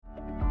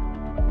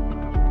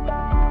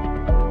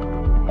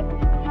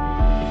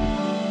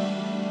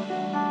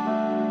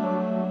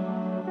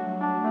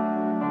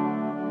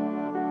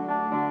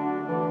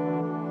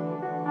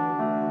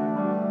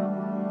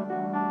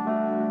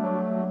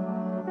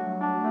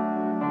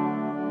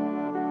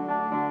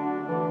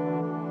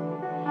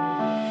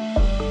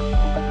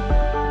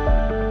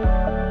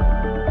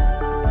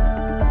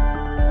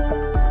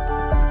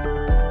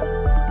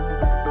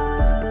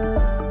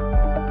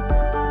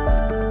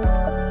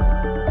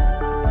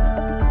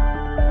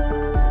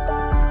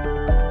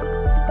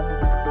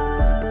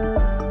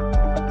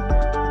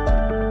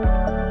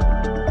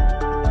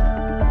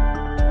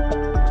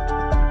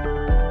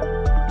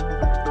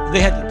they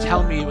had to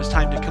tell me it was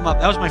time to come up.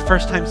 That was my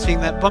first time seeing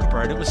that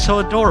bumper, and it was so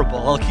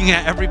adorable, looking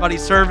at everybody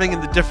serving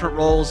in the different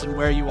roles and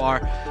where you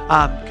are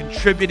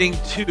contributing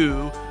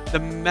to the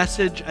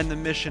message and the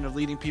mission of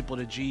leading people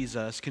to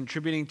Jesus,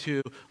 contributing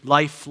to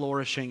life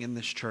flourishing in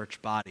this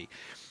church body.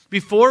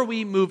 Before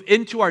we move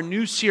into our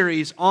new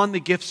series on the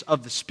gifts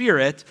of the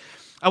Spirit,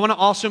 I want to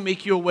also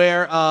make you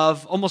aware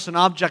of almost an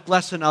object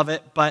lesson of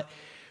it, but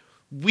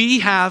we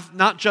have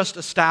not just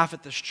a staff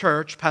at this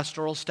church,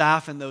 pastoral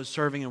staff and those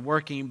serving and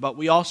working, but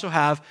we also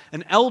have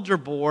an elder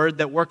board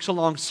that works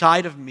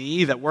alongside of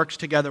me, that works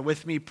together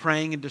with me,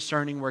 praying and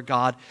discerning where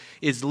God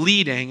is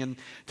leading. And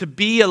to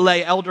be a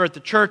lay elder at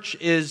the church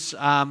is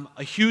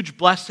a huge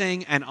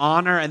blessing and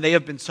honor, and they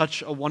have been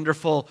such a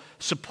wonderful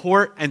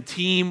support and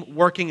team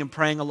working and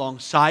praying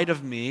alongside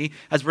of me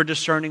as we're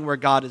discerning where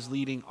God is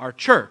leading our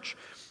church.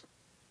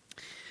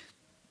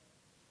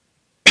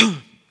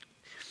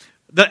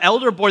 The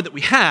elder board that we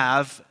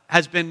have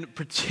has been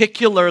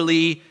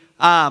particularly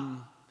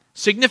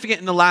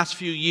significant in the last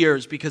few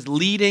years because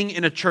leading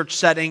in a church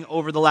setting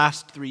over the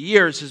last 3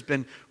 years has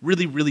been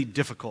really, really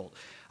difficult.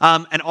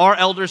 And our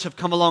elders have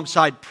come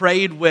alongside,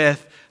 prayed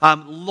with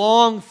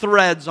long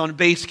threads on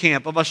base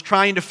camp of us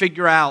trying to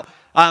figure out,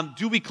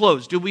 do we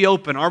close? Do we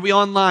open? Are we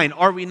online?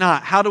 Are we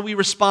not? How do we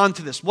respond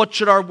to this? What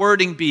should our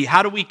wording be?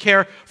 How do we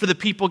care for the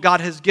people God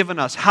has given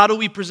us? How do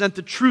we present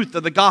the truth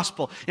of the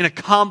gospel in a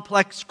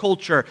complex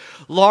culture?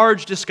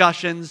 Large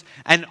discussions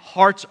and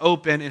hearts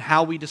open in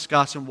how we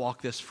discuss and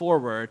walk this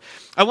forward.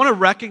 I want to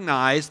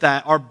recognize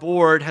that our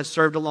board has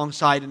served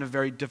alongside in a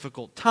very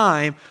difficult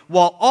time,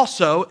 while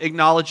also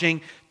acknowledging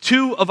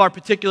two of our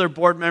particular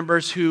board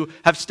members who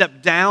have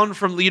stepped down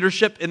from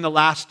leadership in the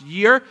last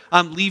year,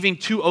 leaving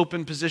two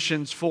open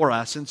positions for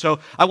us. And so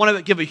I want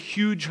to give a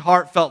huge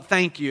heartfelt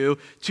thank you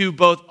to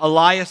both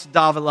Elias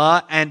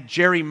Davila and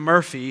Jerry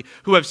Murphy,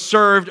 who have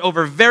served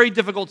over very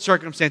difficult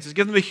circumstances.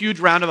 Give them a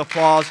huge round of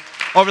applause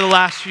over the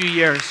last few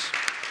years.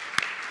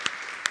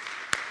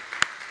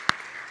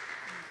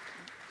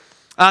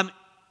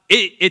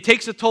 It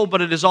takes a toll,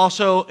 but it is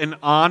also an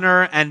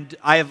honor, and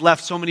I have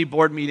left so many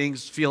board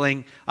meetings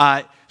feeling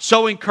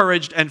so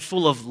encouraged and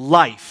full of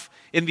life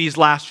in these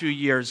last few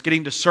years,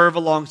 getting to serve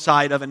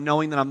alongside of and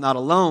knowing that I'm not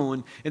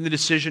alone in the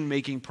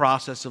decision-making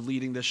process of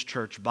leading this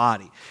church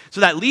body. So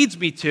that leads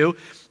me to,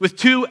 with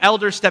two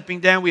elders stepping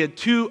down, we had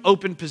two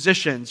open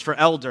positions for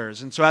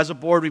elders. And so as a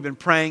board, we've been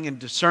praying and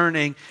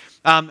discerning,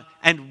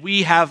 and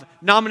we have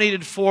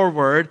nominated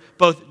forward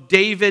both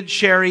David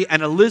Sherry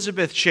and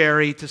Elizabeth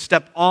Sherry to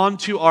step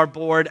onto our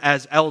board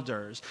as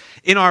elders.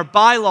 In our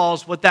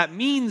bylaws, what that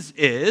means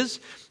is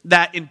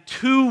that in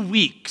 2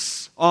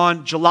 weeks,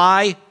 on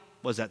July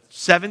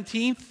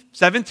 17th,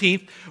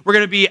 we're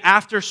going to be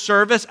after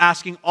service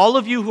asking all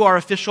of you who are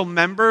official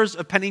members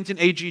of Pennington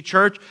AG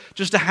Church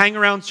just to hang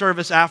around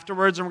service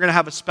afterwards, and we're going to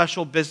have a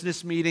special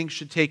business meeting.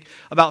 Should take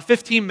about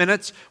 15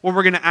 minutes where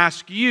we're going to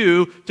ask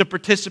you to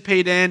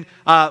participate in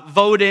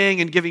voting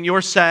and giving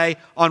your say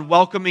on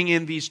welcoming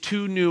in these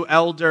two new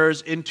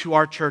elders into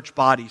our church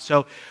body.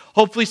 So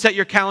hopefully set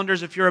your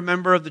calendars if you're a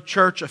member of the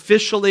church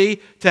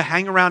officially to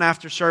hang around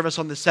after service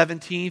on the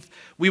 17th.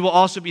 We will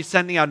also be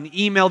sending out an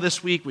email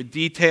this week with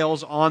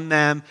details on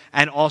them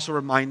and also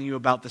reminding you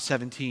about the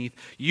 17th.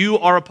 You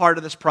are a part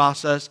of this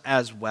process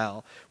as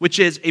well, which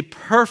is a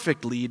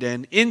perfect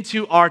lead-in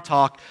into our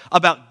talk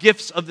about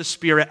gifts of the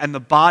Spirit and the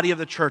body of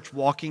the church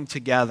walking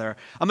together.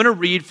 I'm going to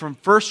read from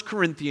 1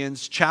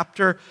 Corinthians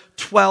chapter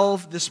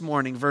 12 this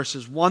morning,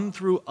 verses 1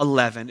 through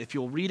 11. If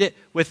you'll read it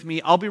with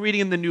me, I'll be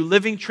reading in the New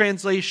Living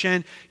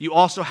Translation. You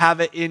also have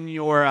it in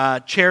your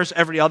chairs,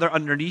 every other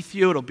underneath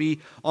you. It'll be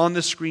on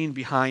the screen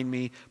behind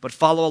me, but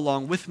follow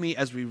along with me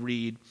as we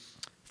read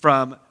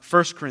from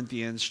 1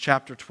 Corinthians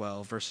chapter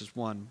 12, verses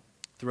 1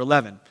 through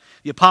 11.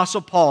 The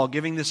Apostle Paul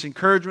giving this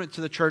encouragement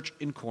to the church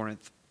in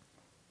Corinth.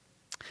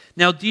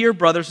 Now, dear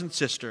brothers and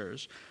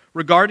sisters,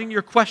 regarding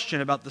your question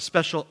about the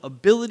special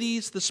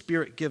abilities the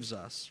Spirit gives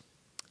us,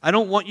 I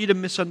don't want you to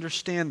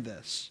misunderstand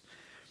this.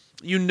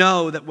 You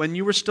know that when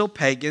you were still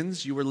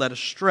pagans, you were led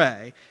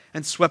astray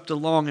and swept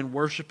along in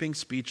worshiping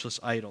speechless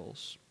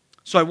idols.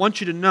 So I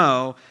want you to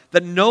know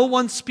that no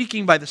one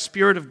speaking by the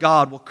Spirit of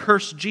God will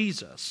curse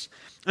Jesus,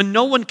 and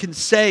no one can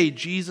say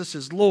Jesus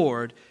is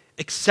Lord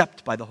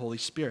except by the Holy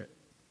Spirit.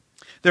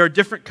 There are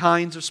different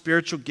kinds of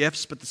spiritual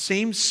gifts, but the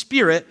same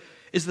Spirit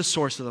is the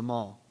source of them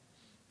all.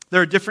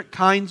 There are different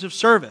kinds of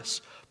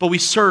service, but we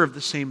serve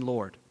the same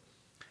Lord.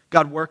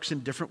 God works in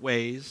different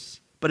ways,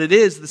 but it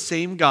is the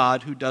same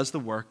God who does the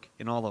work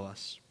in all of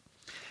us.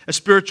 A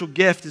spiritual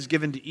gift is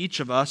given to each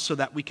of us so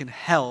that we can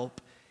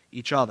help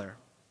each other.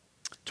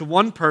 To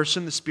one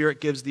person, the Spirit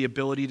gives the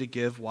ability to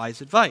give wise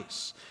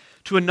advice.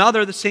 To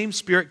another, the same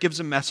Spirit gives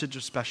a message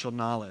of special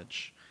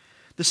knowledge.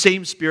 The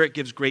same Spirit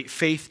gives great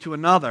faith to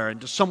another, and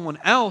to someone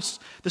else,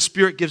 the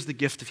Spirit gives the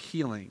gift of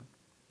healing.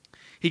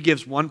 He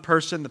gives one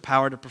person the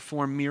power to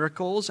perform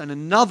miracles, and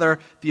another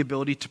the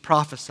ability to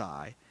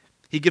prophesy.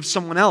 He gives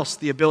someone else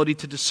the ability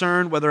to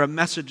discern whether a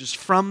message is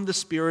from the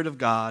Spirit of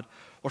God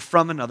or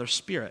from another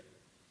spirit.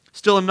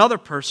 Still another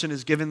person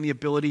is given the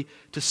ability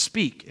to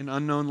speak in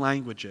unknown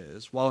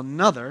languages, while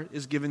another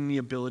is given the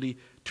ability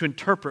to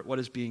interpret what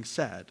is being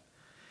said.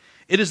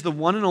 It is the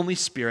one and only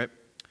Spirit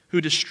who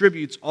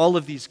distributes all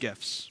of these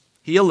gifts.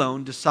 He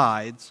alone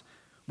decides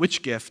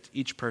which gift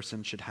each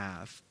person should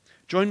have.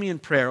 Join me in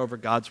prayer over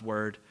God's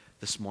word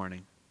this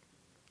morning.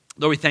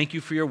 Lord, we thank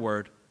you for your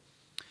word.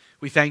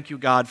 We thank you,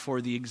 God,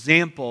 for the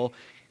example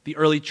the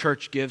early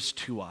church gives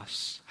to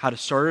us, how to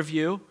serve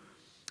you,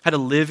 how to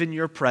live in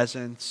your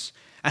presence,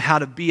 and how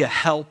to be a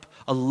help,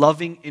 a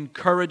loving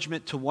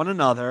encouragement to one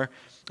another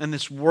in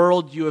this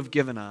world you have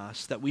given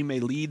us, that we may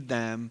lead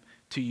them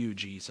to you,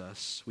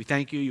 Jesus. We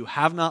thank you. You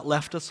have not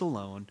left us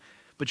alone,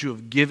 but you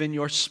have given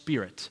your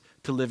Spirit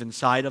to live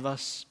inside of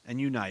us and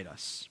unite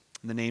us.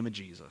 In the name of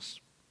Jesus.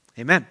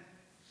 Amen.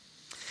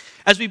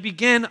 As we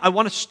begin, I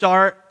want to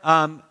start,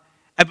 and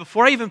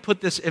before I even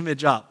put this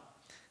image up,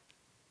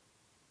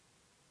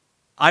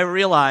 I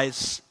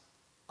realize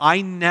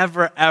I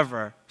never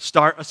ever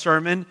start a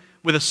sermon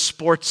with a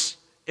sports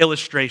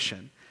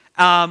illustration,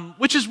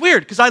 which is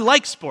weird because I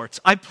like sports.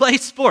 I play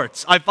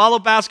sports. I follow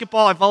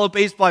basketball. I follow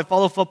baseball. I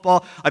follow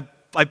football.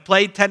 I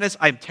play tennis.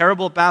 I'm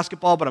terrible at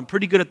basketball, but I'm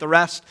pretty good at the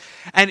rest.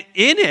 And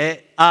in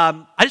it,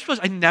 I just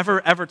realized I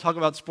never ever talk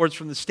about sports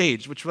from the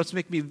stage, which must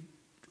make me,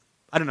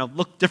 I don't know,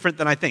 look different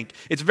than I think.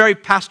 It's very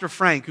Pastor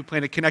Frank, who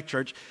played at Connect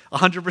Church,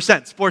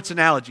 100% sports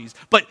analogies.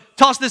 But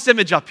toss this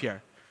image up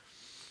here.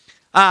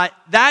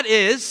 That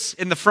is,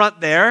 in the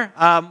front there,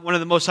 one of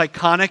the most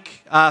iconic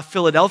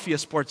Philadelphia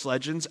sports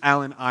legends,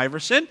 Allen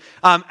Iverson.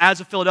 As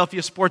a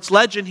Philadelphia sports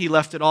legend, he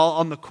left it all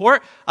on the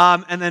court,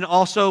 and then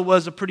also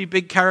was a pretty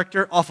big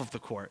character off of the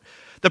court.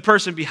 The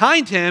person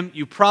behind him,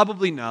 you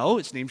probably know,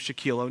 his name's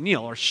Shaquille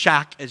O'Neal, or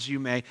Shaq, as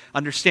you may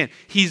understand.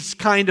 He's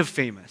kind of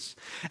famous.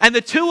 And the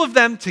two of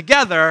them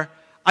together,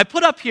 I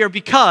put up here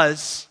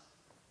because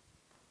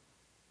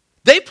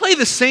they play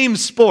the same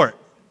sport.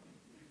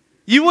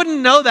 You wouldn't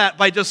know that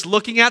by just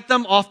looking at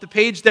them off the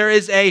page. There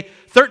is a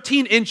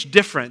 13-inch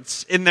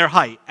difference in their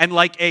height and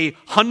like a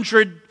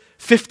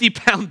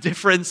 150-pound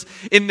difference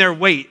in their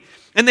weight.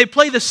 And they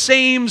play the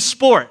same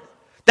sport.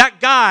 That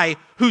guy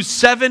who's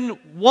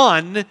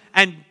 7'1"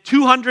 and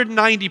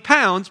 290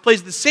 pounds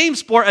plays the same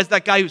sport as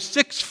that guy who's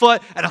 6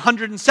 foot and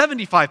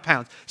 175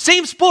 pounds.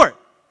 Same sport.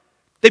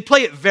 They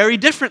play it very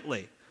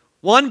differently.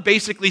 One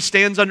basically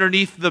stands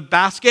underneath the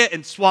basket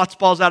and swats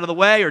balls out of the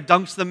way or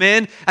dunks them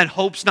in and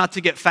hopes not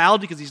to get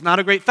fouled because he's not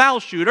a great foul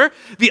shooter.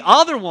 The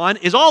other one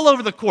is all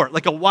over the court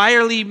like a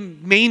wily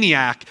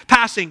maniac,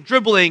 passing,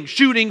 dribbling,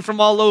 shooting from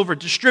all over,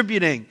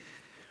 distributing.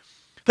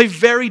 Play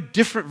very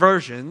different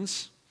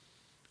versions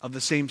of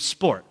the same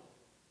sport.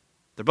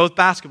 They're both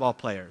basketball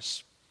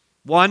players.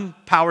 One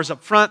powers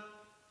up front,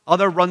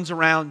 other runs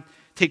around,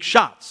 takes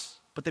shots,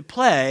 but they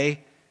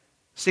play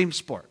same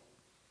sport.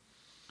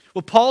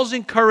 What Paul's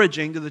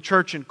encouraging to the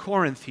church in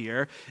Corinth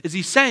here is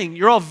he's saying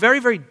you're all very,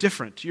 very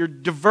different. You're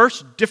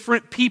diverse,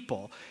 different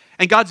people.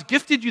 And God's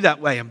gifted you that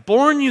way and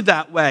born you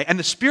that way. And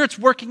the Spirit's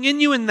working in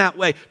you in that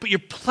way. But you're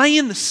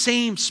playing the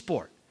same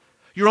sport.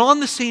 You're on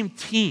the same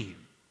team.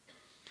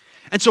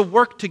 And so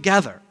work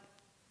together.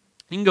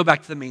 You can go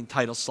back to the main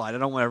title slide. I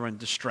don't want everyone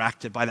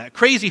distracted by that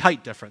crazy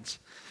height difference.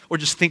 Or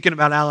just thinking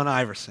about Allen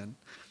Iverson.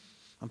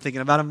 I'm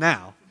thinking about him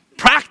now.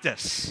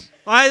 Practice.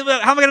 How am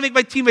I going to make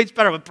my teammates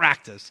better with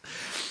practice?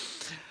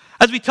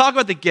 As we talk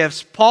about the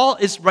gifts, Paul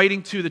is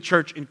writing to the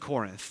church in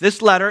Corinth.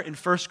 This letter in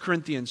 1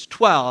 Corinthians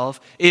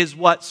 12 is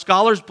what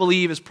scholars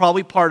believe is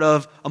probably part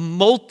of a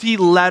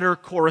multi-letter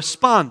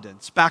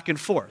correspondence back and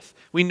forth.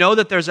 We know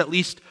that there's at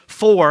least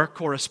 4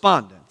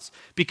 correspondence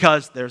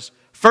because there's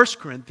 1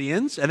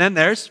 Corinthians and then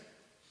there's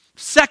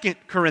 2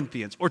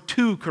 Corinthians or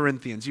 2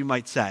 Corinthians, you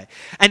might say.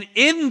 And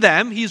in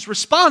them, he's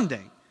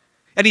responding.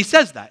 And he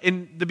says that.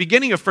 In the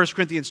beginning of 1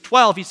 Corinthians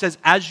 12, he says,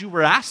 as you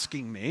were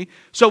asking me.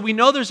 So we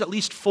know there's at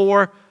least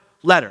 4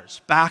 letters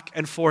back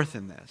and forth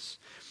in this.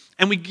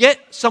 And we get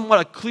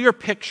somewhat a clear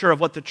picture of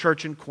what the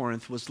church in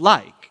Corinth was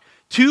like.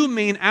 2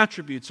 main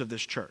attributes of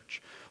this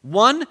church.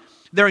 One,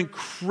 they're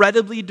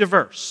incredibly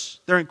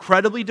diverse. They're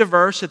incredibly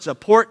diverse. It's a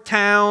port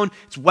town.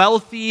 It's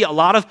wealthy. A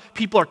lot of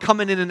people are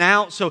coming in and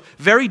out. So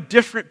very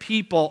different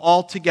people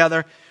all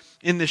together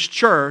in this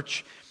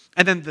church.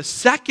 And then the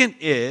second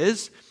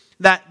is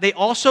that they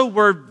also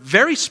were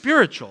very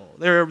spiritual.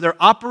 They're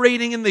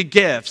operating in the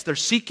gifts. They're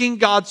seeking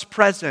God's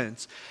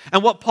presence.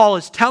 And what Paul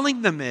is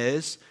telling them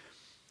is,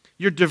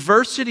 your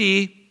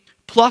diversity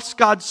plus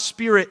God's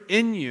Spirit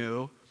in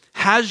you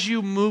has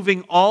you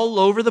moving all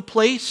over the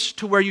place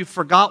to where you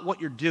forgot what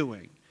you're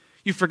doing.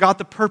 You forgot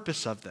the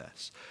purpose of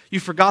this.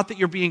 You forgot that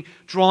you're being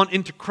drawn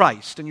into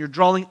Christ and you're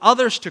drawing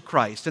others to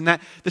Christ, and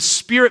that the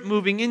Spirit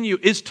moving in you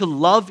is to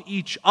love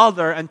each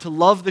other and to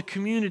love the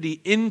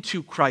community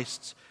into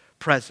Christ's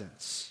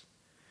presence.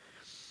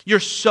 You're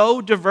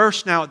so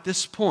diverse now at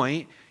this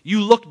point, you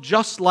look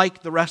just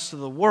like the rest of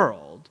the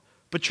world,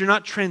 but you're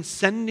not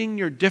transcending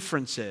your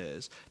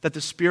differences that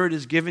the Spirit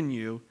has given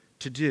you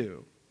to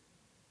do.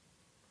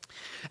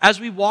 As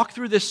we walk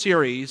through this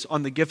series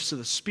on the gifts of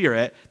the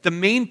Spirit, the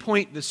main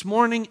point this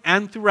morning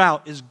and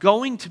throughout is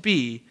going to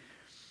be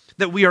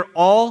that we are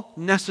all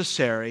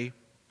necessary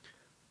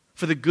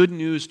for the good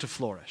news to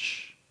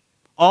flourish.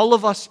 All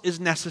of us is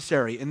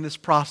necessary in this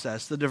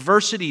process, the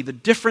diversity, the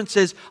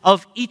differences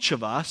of each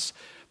of us,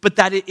 but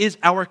that it is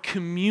our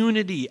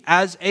community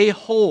as a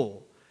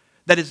whole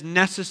that is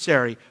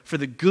necessary for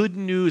the good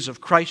news of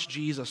Christ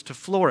Jesus to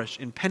flourish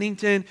in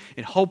Pennington,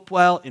 in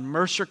Hopewell, in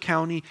Mercer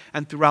County,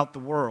 and throughout the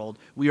world.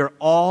 We are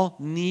all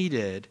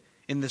needed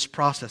in this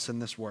process, in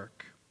this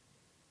work.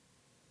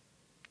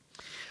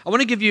 I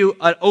want to give you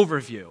an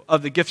overview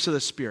of the gifts of the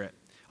Spirit.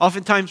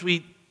 Oftentimes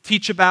we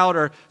teach about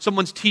or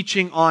someone's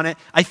teaching on it.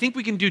 I think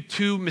we can do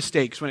two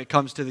mistakes when it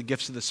comes to the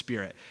gifts of the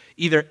Spirit.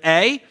 Either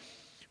A,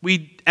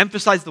 we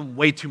emphasize them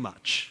way too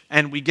much,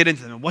 and we get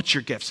into them. What's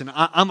your gifts? And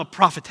I'm a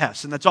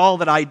prophetess, and that's all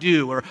that I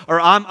do. Or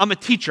I'm a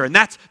teacher, and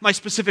that's my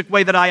specific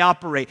way that I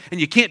operate,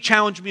 and you can't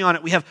challenge me on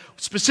it. We have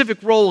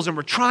specific roles, and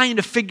we're trying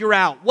to figure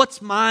out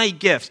what's my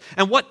gifts,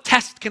 and what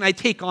test can I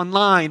take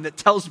online that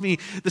tells me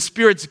the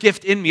Spirit's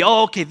gift in me.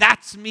 Oh, okay,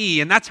 that's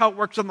me, and that's how it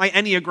works with my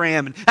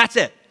Enneagram, and that's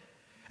it.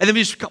 And then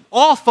we just become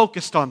all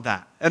focused on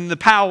that and the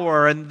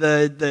power and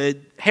the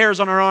hairs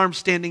on our arms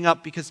standing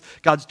up because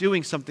God's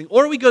doing something.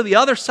 Or we go to the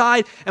other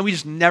side and we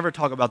just never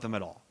talk about them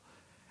at all.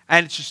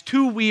 And it's just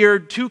too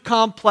weird, too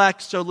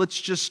complex, so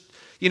let's just,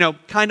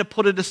 kind of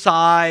put it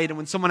aside. And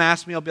when someone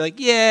asks me, I'll be like,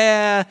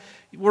 yeah,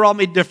 we're all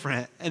made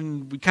different.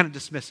 And we kind of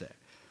dismiss it.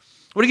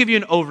 I want to give you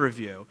an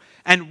overview.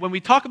 And when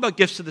we talk about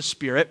gifts of the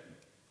Spirit,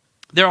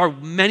 there are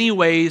many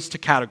ways to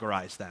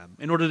categorize them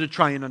in order to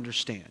try and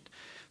understand.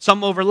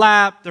 Some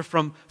overlap. They're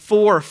from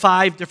 4 or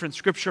 5 different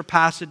scripture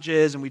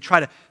passages, and we try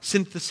to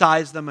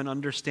synthesize them and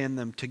understand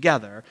them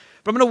together.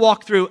 But I'm going to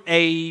walk through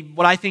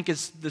what I think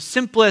is the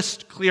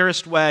simplest,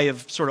 clearest way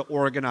of sort of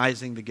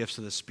organizing the gifts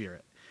of the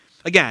Spirit.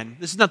 Again,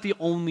 this is not the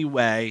only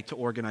way to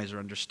organize or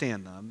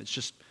understand them. It's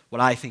just what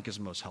I think is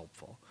most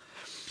helpful.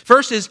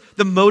 First is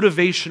the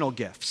motivational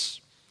gifts.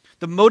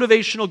 The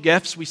motivational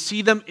gifts, we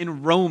see them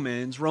in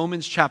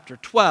Romans chapter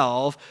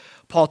 12.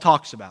 Paul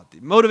talks about. The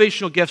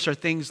motivational gifts are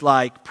things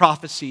like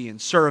prophecy and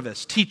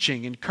service,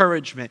 teaching,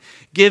 encouragement,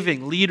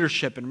 giving,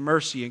 leadership, and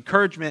mercy.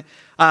 Encouragement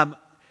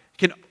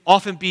can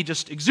often be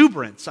just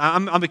exuberance.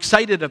 I'm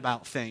excited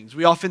about things.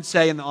 We often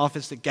say in the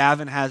office that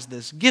Gavin has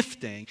this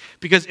gifting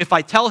because if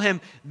I tell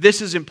him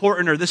this is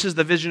important or this is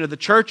the vision of the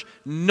church,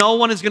 no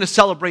one is going to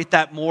celebrate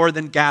that more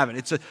than Gavin.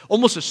 It's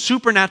almost a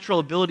supernatural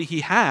ability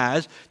he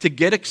has to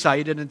get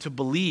excited and to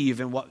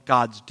believe in what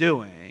God's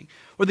doing.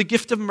 Or the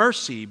gift of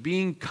mercy,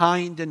 being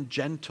kind and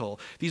gentle.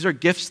 These are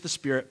gifts the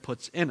Spirit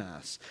puts in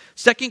us.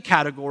 Second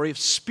category of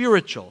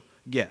spiritual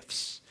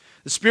gifts.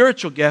 The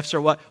spiritual gifts are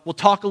what we'll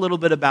talk a little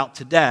bit about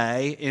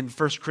today in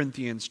 1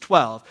 Corinthians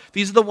 12.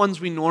 These are the ones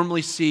we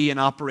normally see in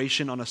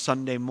operation on a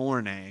Sunday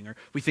morning, or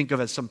we think of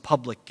as some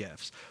public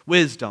gifts.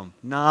 Wisdom,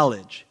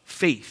 knowledge,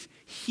 faith,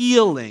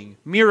 healing,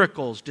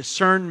 miracles,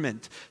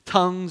 discernment,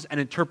 tongues,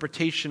 and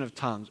interpretation of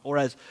tongues. Or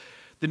as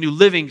the New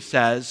Living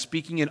says,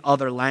 speaking in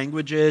other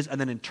languages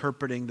and then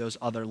interpreting those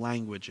other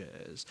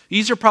languages.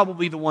 These are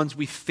probably the ones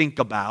we think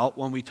about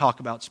when we talk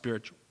about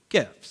spiritual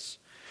gifts.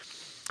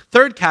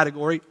 Third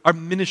category are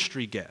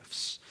ministry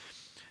gifts.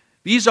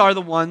 These are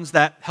the ones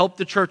that help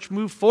the church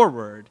move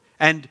forward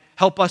and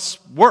help us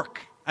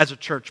work as a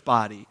church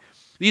body.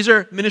 These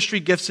are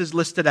ministry gifts as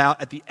listed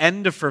out at the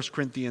end of 1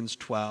 Corinthians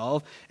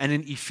 12 and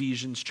in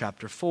Ephesians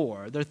chapter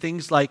 4. They're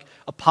things like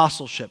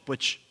apostleship,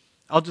 which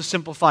I'll just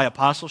simplify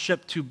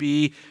apostleship to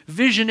be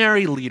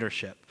visionary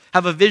leadership.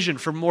 Have a vision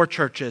for more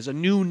churches, a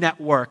new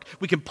network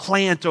we can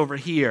plant over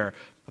here.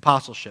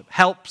 Apostleship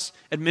helps,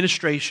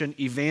 administration,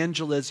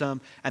 evangelism,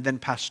 and then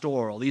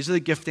pastoral. These are the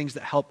giftings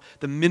that help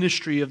the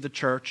ministry of the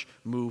church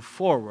move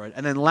forward.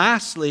 And then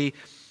lastly,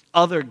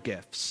 other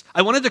gifts.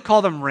 I wanted to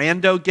call them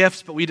rando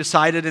gifts, but we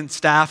decided in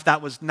staff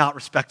that was not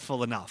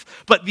respectful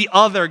enough. But the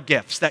other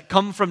gifts that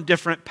come from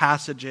different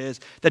passages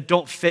that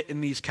don't fit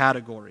in these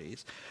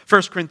categories.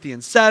 1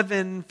 Corinthians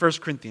 7, 1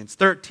 Corinthians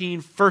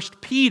 13, 1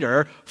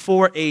 Peter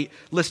 4:8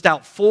 list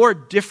out 4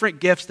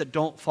 different gifts that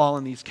don't fall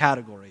in these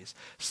categories.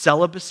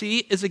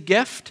 Celibacy is a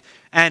gift.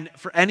 And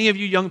for any of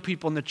you young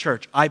people in the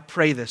church, I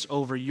pray this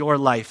over your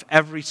life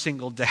every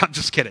single day. I'm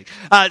just kidding.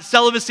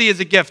 Celibacy is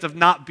a gift of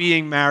not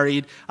being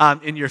married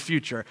in your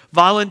future.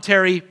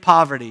 Voluntary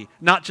poverty,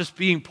 not just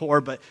being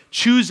poor, but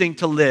choosing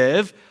to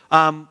live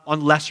on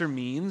lesser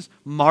means.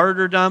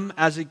 Martyrdom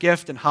as a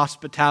gift, and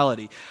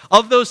hospitality.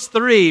 Of those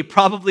 3,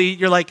 probably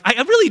you're like, I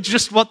really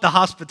just want the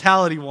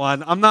hospitality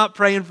one. I'm not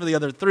praying for the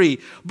other 3.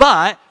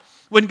 But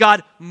when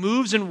God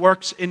moves and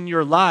works in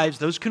your lives,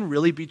 those can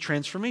really be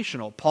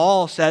transformational.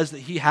 Paul says that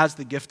he has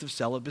the gift of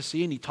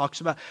celibacy, and he talks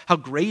about how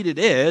great it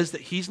is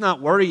that he's not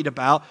worried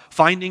about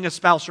finding a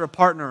spouse or a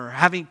partner or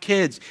having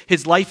kids.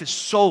 His life is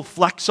so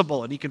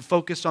flexible, and he can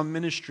focus on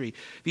ministry.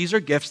 These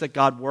are gifts that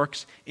God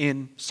works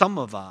in some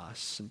of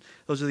us, and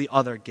those are the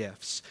other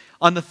gifts.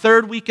 On the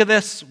 3rd week of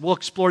this, we'll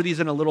explore these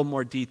in a little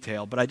more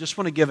detail, but I just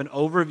want to give an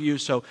overview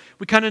so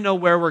we kind of know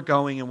where we're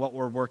going and what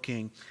we're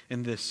working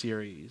in this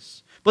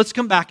series. Let's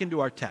come back into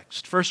our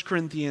text, 1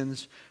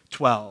 Corinthians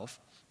 12.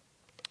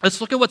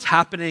 Let's look at what's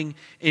happening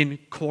in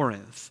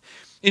Corinth.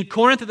 In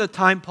Corinth at the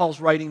time Paul's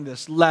writing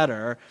this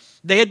letter,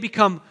 they had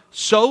become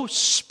so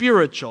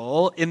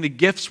spiritual in the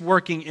gifts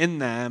working in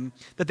them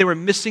that they were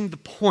missing the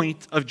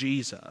point of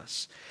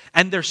Jesus.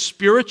 And their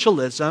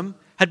spiritualism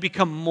had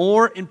become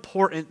more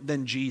important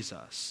than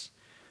Jesus.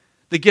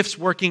 The gifts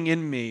working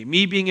in me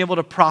being able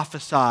to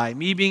prophesy,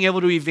 me being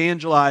able to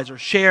evangelize or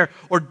share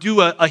or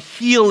do a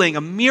healing,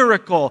 a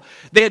miracle.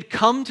 They had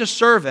come to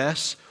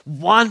service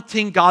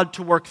wanting God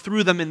to work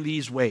through them in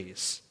these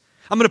ways.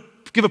 I'm going to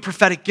give a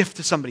prophetic gift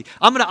to somebody.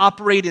 I'm going to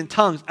operate in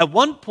tongues. At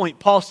one point,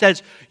 Paul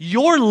says,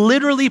 you're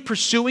literally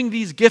pursuing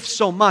these gifts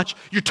so much,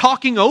 you're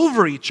talking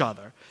over each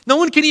other. No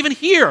one can even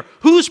hear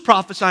who's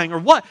prophesying or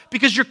what,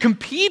 because you're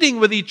competing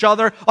with each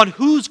other on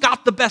who's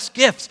got the best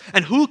gifts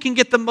and who can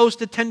get the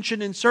most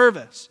attention in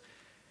service.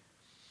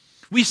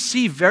 We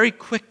see very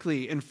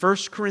quickly in 1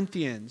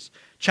 Corinthians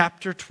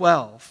chapter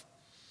 12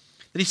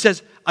 that he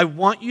says, I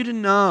want you to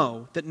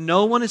know that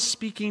no one is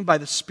speaking by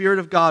the Spirit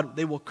of God.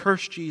 They will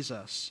curse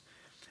Jesus.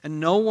 And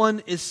no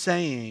one is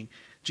saying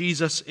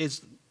Jesus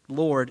is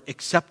Lord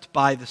except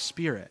by the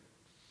Spirit.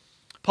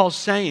 Paul's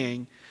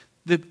saying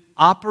the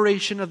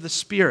operation of the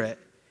Spirit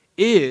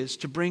is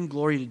to bring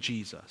glory to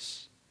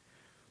Jesus.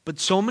 But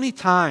so many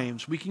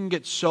times we can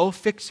get so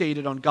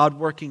fixated on God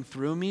working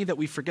through me that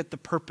we forget the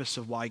purpose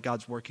of why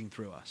God's working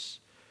through us.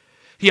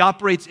 He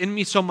operates in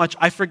me so much,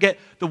 I forget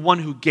the one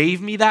who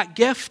gave me that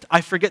gift. I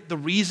forget the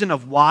reason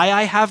of why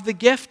I have the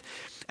gift.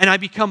 And I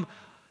become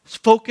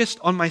focused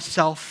on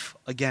myself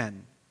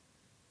again.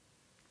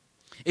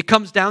 It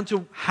comes down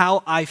to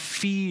how I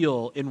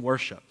feel in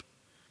worship,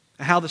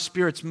 and how the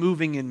Spirit's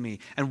moving in me,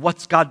 and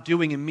what's God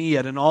doing in me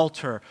at an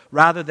altar,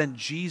 rather than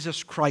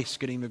Jesus Christ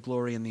getting the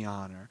glory and the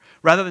honor,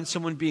 rather than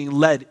someone being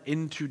led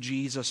into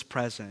Jesus'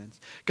 presence.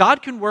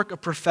 God can work a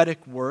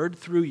prophetic word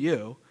through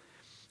you,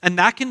 and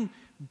that can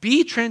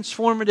be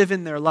transformative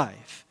in their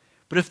life.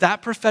 But if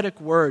that prophetic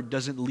word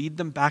doesn't lead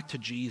them back to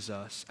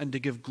Jesus and to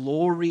give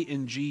glory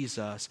in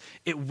Jesus,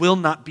 it will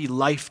not be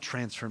life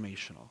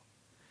transformational.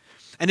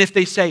 And if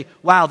they say,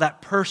 wow,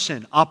 that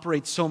person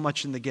operates so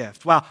much in the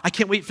gift. Wow, I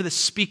can't wait for the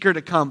speaker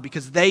to come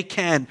because they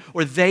can,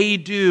 or they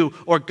do,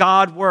 or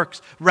God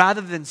works,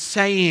 rather than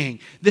saying,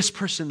 this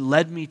person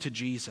led me to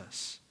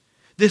Jesus.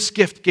 This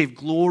gift gave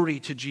glory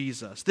to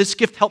Jesus. This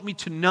gift helped me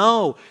to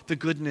know the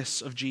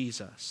goodness of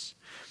Jesus.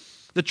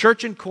 The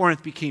church in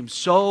Corinth became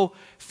so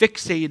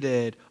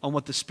fixated on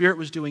what the Spirit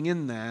was doing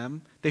in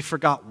them, they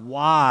forgot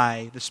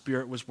why the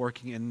Spirit was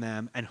working in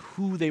them and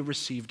who they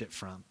received it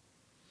from.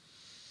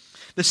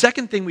 The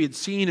second thing we had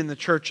seen in the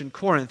church in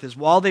Corinth is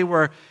while they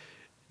were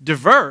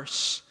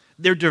diverse,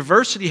 their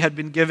diversity had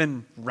been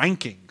given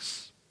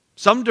rankings.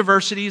 Some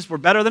diversities were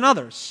better than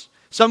others.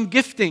 Some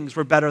giftings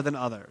were better than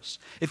others.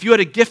 If you had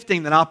a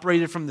gifting that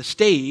operated from the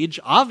stage,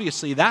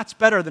 obviously that's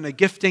better than a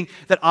gifting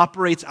that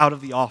operates out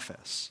of the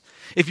office.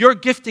 If your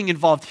gifting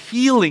involved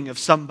healing of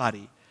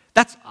somebody,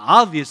 that's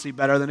obviously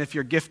better than if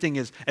your gifting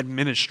is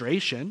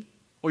administration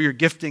or your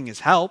gifting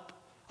is help.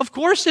 Of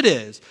course it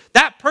is.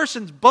 That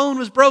person's bone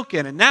was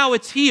broken and now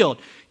it's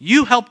healed.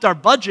 You helped our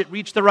budget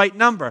reach the right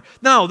number.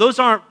 No, those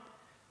aren't.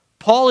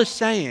 Paul is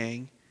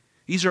saying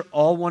these are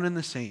all one and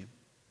the same.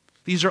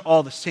 These are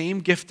all the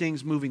same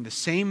giftings, moving the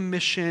same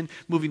mission,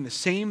 moving the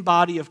same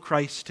body of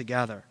Christ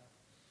together.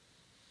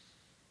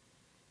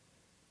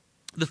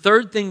 The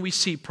third thing we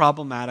see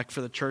problematic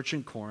for the church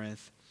in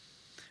Corinth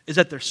is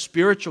that their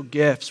spiritual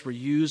gifts were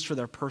used for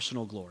their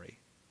personal glory.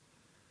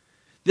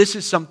 This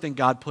is something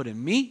God put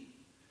in me,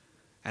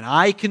 and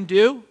I can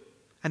do,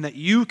 and that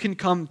you can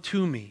come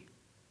to me.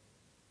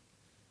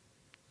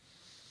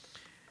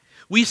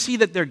 We see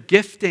that their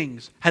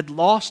giftings had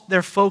lost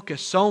their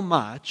focus so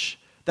much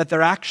that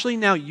they're actually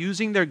now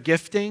using their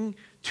gifting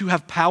to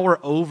have power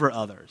over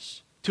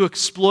others, to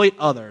exploit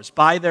others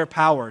by their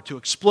power, to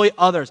exploit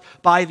others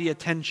by the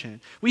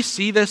attention. We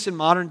see this in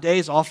modern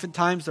days.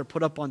 Oftentimes they're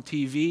put up on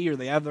TV or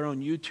they have their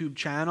own YouTube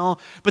channel,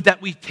 but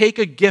that we take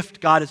a gift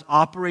God is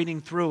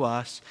operating through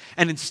us,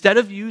 and instead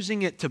of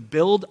using it to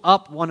build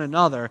up one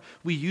another,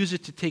 we use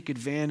it to take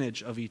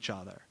advantage of each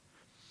other.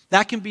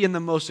 That can be in the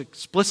most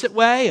explicit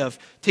way of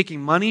taking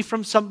money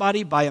from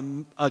somebody by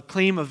a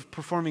claim of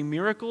performing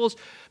miracles,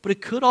 but it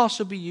could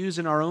also be used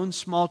in our own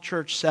small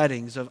church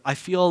settings of I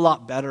feel a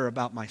lot better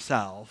about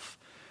myself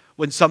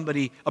when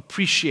somebody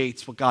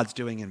appreciates what God's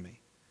doing in me.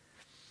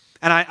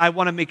 And I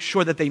want to make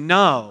sure that they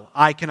know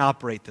I can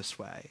operate this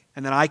way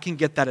and that I can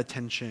get that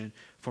attention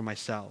for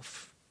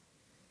myself.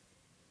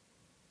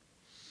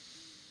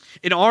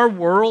 In our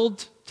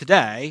world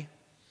today,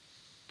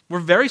 we're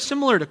very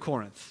similar to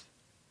Corinth.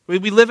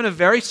 We live in a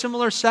very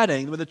similar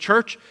setting where the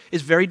church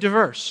is very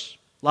diverse.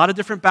 A lot of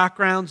different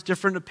backgrounds,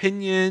 different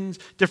opinions,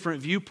 different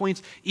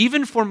viewpoints.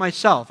 Even for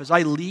myself, as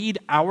I lead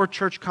our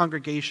church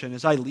congregation,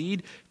 as I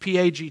lead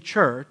PAG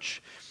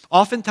Church,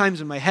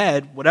 oftentimes in my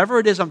head, whatever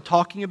it is I'm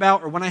talking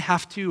about or when I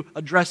have to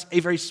address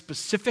a very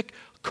specific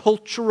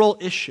cultural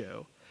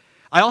issue,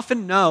 I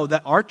often know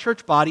that our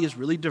church body is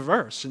really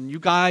diverse, and you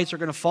guys are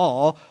going to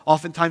fall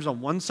oftentimes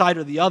on one side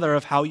or the other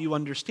of how you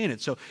understand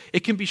it. So it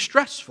can be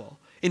stressful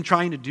in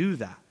trying to do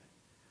that.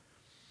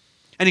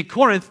 And in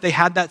Corinth, they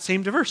had that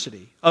same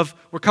diversity of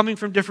we're coming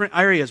from different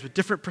areas with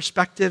different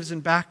perspectives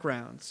and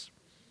backgrounds.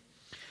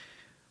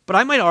 But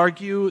I might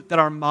argue that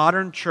our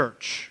modern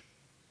church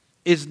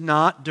is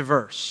not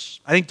diverse.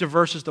 I think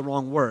diverse is the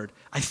wrong word.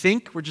 I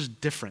think we're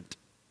just different.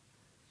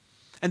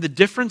 And the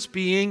difference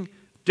being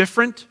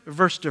different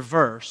versus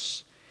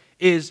diverse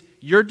is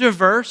you're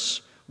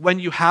diverse when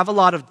you have a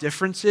lot of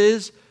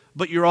differences,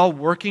 but you're all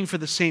working for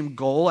the same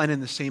goal and in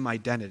the same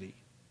identity.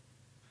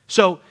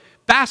 So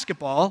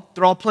basketball,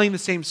 they're all playing the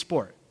same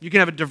sport. You can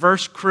have a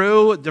diverse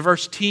crew, a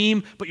diverse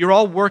team, but you're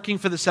all working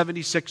for the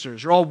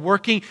 76ers. You're all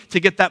working to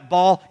get that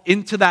ball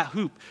into that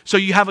hoop. So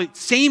you have a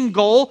same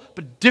goal,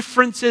 but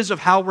differences of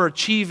how we're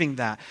achieving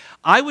that.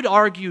 I would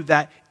argue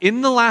that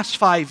in the last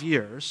 5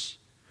 years,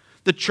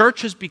 the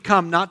church has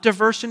become not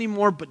diverse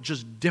anymore, but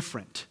just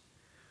different.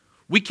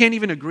 We can't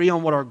even agree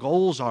on what our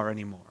goals are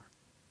anymore,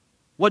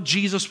 what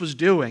Jesus was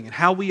doing and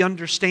how we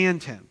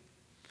understand him,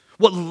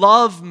 what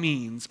love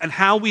means and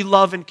how we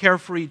love and care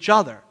for each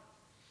other.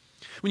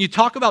 When you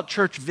talk about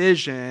church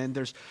vision,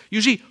 there's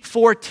usually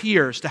 4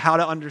 tiers to how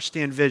to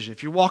understand vision.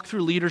 If you walk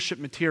through leadership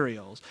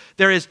materials,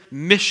 there is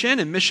mission,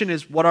 and mission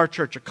is what our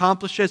church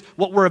accomplishes,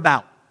 what we're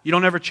about. You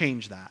don't ever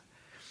change that.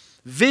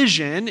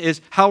 Vision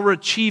is how we're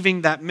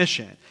achieving that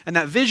mission, and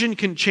that vision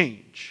can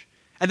change.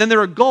 And then there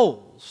are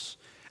goals,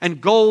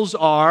 and goals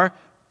are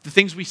the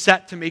things we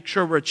set to make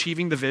sure we're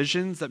achieving the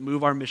visions that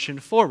move our mission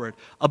forward.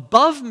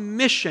 Above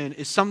mission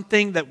is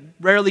something that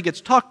rarely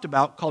gets talked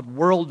about called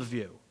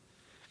worldview.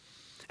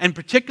 And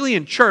particularly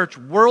in church,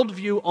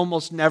 worldview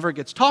almost never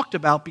gets talked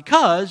about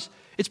because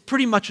it's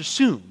pretty much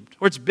assumed,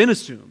 or it's been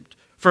assumed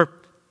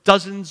for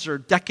dozens or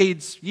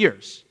decades,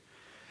 years.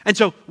 And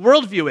so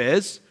worldview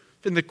is,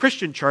 in the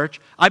Christian church,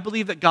 I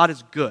believe that God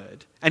is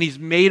good, and he's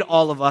made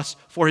all of us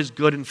for his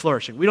good and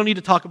flourishing. We don't need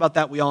to talk about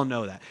that. We all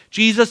know that.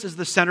 Jesus is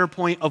the center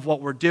point of what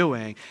we're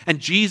doing, and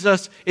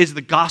Jesus is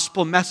the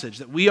gospel message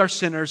that we are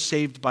sinners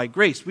saved by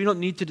grace. We don't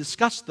need to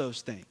discuss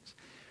those things.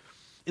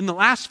 In the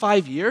last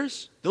 5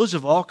 years, those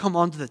have all come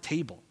onto the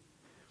table.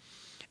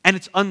 And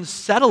it's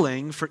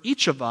unsettling for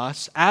each of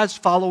us as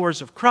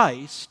followers of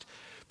Christ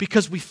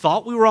because we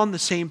thought we were on the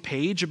same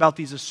page about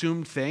these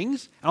assumed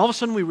things, and all of a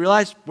sudden we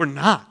realize we're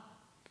not.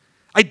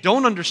 I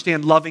don't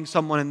understand loving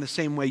someone in the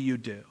same way you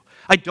do.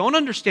 I don't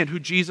understand who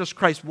Jesus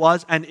Christ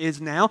was and is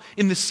now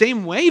in the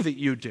same way that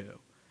you do.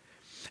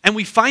 And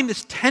we find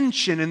this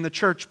tension in the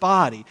church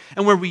body.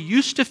 And where we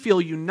used to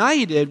feel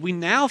united, we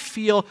now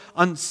feel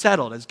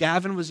unsettled. As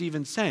Gavin was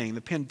even saying,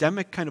 the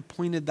pandemic kind of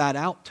pointed that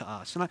out to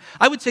us. And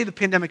I would say the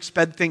pandemic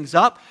sped things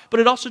up, but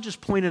it also just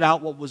pointed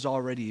out what was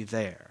already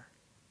there.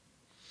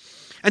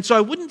 And so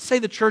I wouldn't say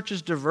the church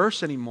is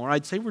diverse anymore.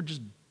 I'd say we're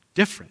just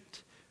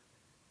different.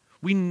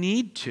 We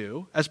need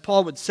to, as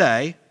Paul would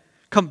say,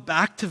 come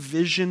back to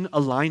vision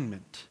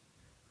alignment.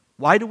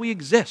 Why do we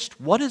exist?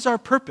 What is our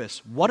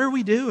purpose? What are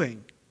we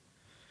doing?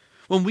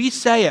 When we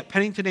say at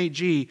Pennington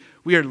AG,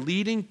 we are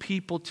leading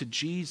people to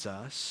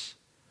Jesus,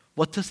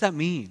 what does that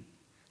mean?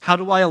 How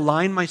do I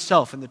align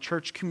myself and the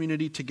church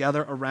community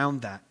together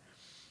around that?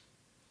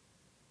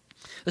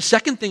 The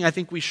second thing I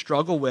think we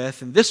struggle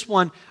with, and this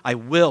one I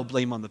will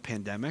blame on the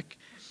pandemic,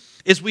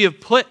 is we have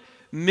put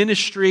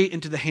ministry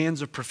into the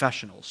hands of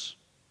professionals.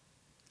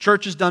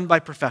 Church is done by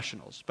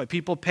professionals, by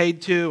people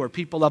paid to or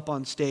people up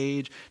on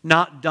stage,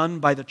 not done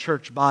by the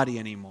church body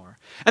anymore.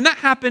 And that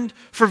happened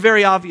for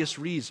very obvious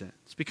reasons,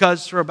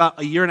 because for about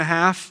a year and a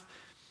half,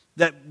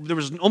 that there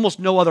was almost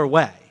no other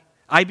way.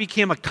 I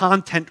became a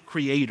content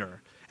creator,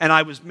 and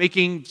I was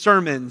making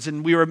sermons,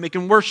 and we were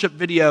making worship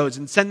videos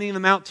and sending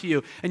them out to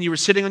you, and you were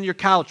sitting on your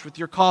couch with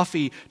your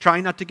coffee,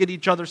 trying not to get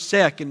each other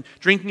sick, and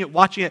drinking it,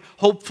 watching it,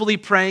 hopefully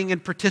praying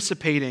and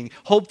participating,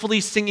 hopefully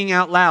singing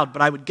out loud,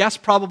 but I would guess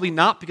probably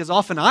not, because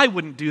often I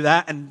wouldn't do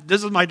that, and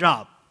this is my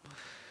job.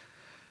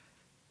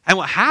 And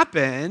what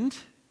happened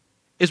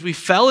is we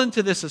fell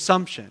into this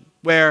assumption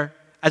where,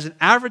 as an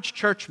average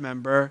church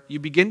member, you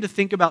begin to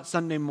think about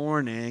Sunday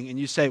morning and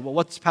you say, well,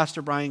 what's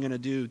Pastor Brian going to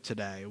do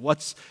today?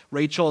 What's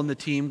Rachel and the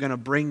team going to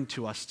bring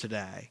to us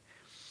today?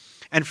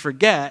 And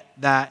forget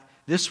that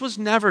this was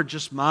never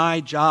just my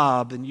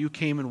job and you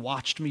came and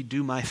watched me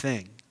do my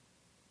thing.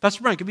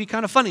 Pastor Brian could be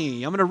kind of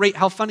funny. I'm going to rate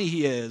how funny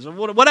he is or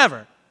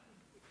whatever.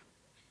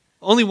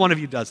 Only one of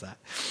you does that.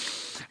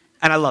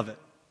 And I love it.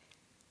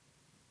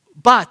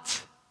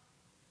 But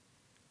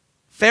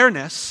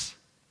fairness,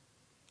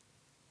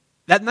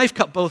 that knife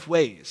cut both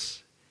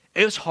ways.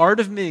 It was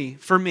hard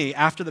for me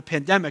after the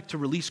pandemic to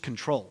release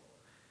control.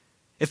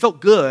 It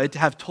felt good to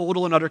have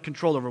total and utter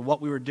control over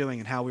what we were doing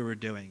and how we were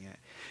doing it.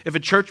 If a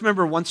church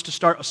member wants to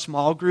start a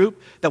small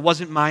group that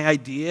wasn't my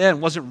idea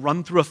and wasn't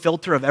run through a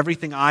filter of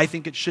everything I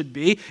think it should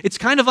be, it's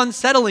kind of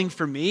unsettling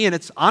for me, and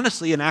it's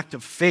honestly an act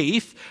of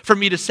faith for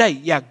me to say,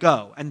 yeah,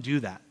 go and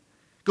do that.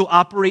 Go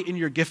operate in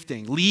your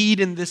gifting. Lead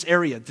in this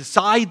area.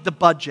 Decide the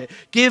budget.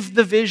 Give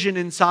the vision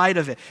inside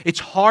of it. It's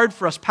hard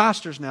for us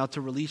pastors now to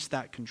release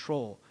that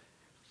control.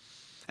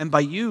 And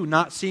by you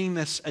not seeing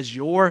this as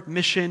your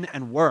mission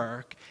and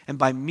work, and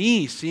by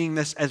me seeing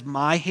this as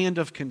my hand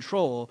of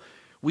control,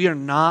 we are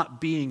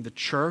not being the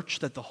church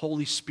that the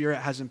Holy Spirit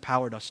has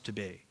empowered us to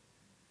be.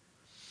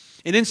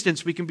 In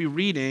instance, we can be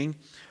reading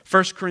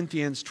 1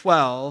 Corinthians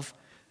 12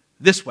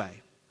 this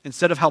way,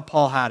 instead of how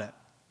Paul had it.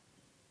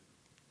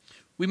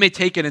 We may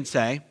take it and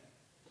say,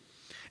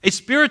 a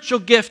spiritual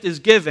gift is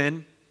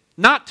given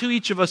not to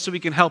each of us so we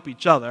can help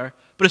each other,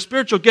 but a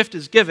spiritual gift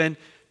is given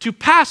to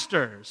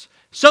pastors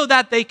so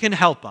that they can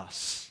help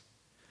us.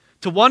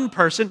 To one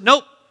person,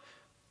 nope.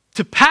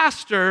 To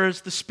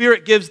pastors, the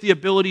Spirit gives the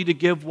ability to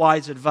give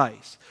wise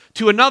advice.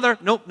 To another,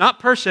 nope, not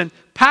person,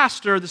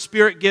 pastor, the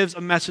Spirit gives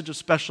a message of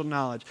special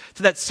knowledge.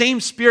 To that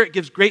same Spirit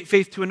gives great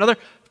faith to another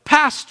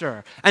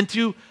pastor. And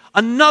to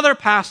another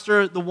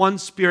pastor, the one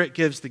Spirit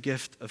gives the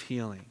gift of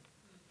healing.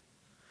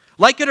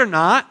 Like it or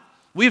not,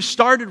 we've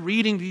started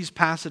reading these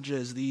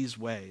passages these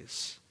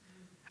ways.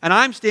 And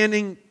I'm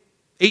standing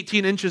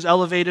 18 inches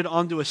elevated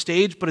onto a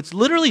stage, but it's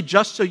literally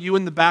just so you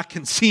in the back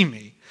can see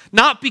me.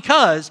 Not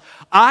because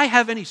I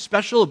have any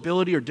special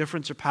ability or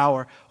difference or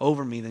power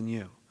over me than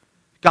you.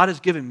 God has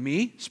given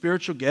me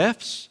spiritual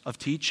gifts of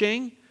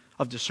teaching,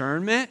 of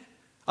discernment,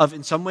 of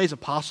in some ways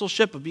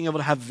apostleship, of being able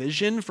to have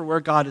vision for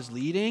where God is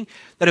leading,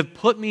 that have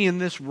put me in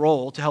this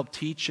role to help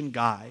teach and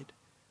guide.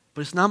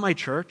 But it's not my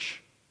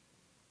church.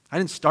 I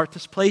didn't start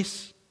this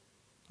place.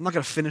 I'm not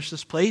going to finish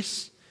this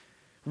place.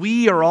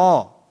 We are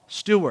all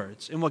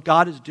stewards in what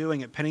God is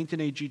doing at Pennington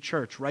AG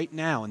Church right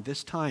now, in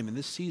this time, in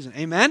this season.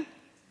 Amen?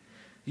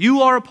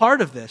 You are a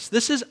part of this.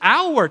 This is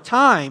our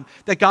time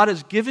that God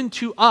has given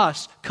to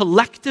us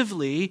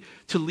collectively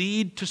to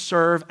lead, to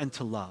serve, and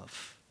to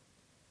love.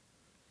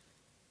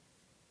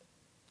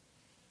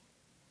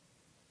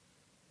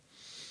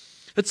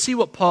 Let's see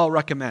what Paul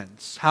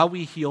recommends, how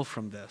we heal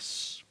from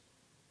this.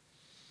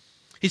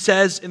 He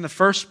says in the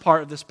first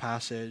part of this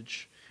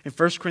passage, in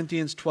 1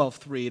 Corinthians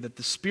 12:3, that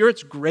the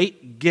Spirit's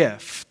great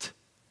gift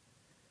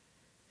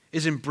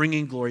is in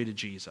bringing glory to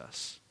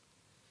Jesus.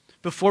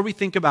 Before we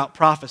think about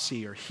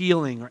prophecy or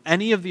healing or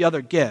any of the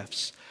other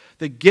gifts,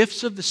 the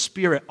gifts of the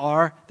Spirit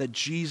are that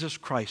Jesus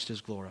Christ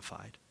is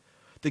glorified.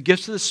 The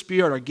gifts of the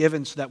Spirit are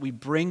given so that we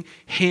bring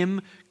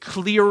Him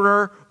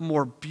clearer,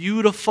 more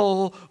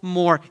beautiful,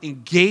 more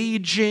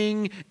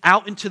engaging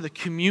out into the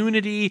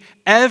community.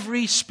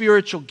 Every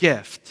spiritual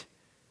gift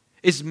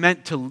is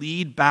meant to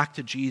lead back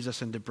to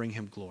Jesus and to bring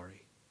Him glory.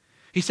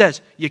 He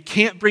says, you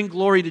can't bring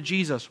glory to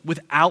Jesus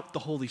without the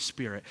Holy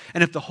Spirit.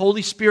 And if the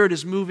Holy Spirit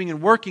is moving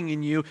and working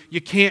in you,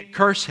 you can't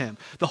curse Him.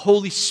 The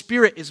Holy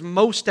Spirit is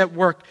most at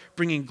work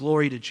bringing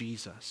glory to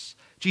Jesus.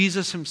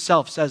 Jesus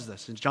Himself says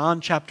this in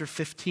John chapter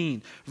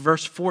 15,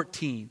 verse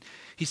 14.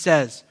 He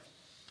says,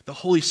 the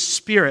Holy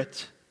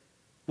Spirit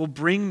will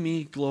bring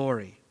me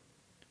glory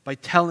by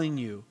telling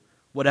you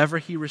whatever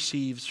He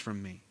receives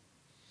from me.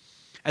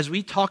 As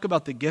we talk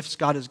about the gifts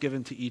God has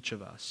given to each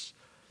of us,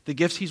 the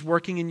gifts He's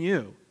working in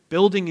you,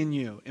 building in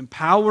you,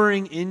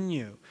 empowering in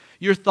you,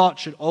 your thought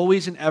should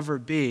always and ever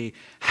be,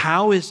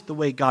 how is the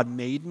way God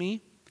made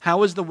me?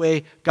 How is the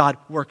way God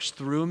works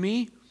through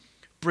me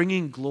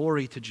bringing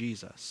glory to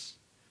Jesus?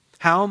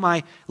 How am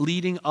I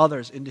leading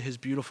others into His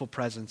beautiful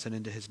presence and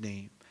into His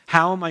name?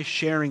 How am I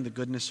sharing the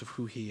goodness of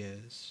who He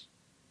is?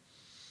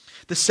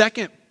 The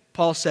second,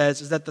 Paul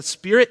says, is that the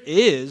Spirit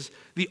is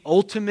the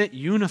ultimate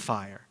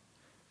unifier.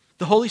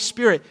 The Holy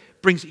Spirit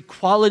brings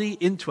equality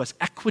into us,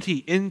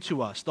 equity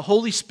into us. The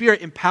Holy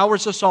Spirit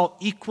empowers us all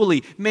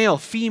equally, male,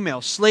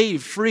 female,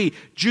 slave, free,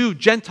 Jew,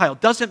 Gentile,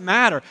 doesn't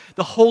matter.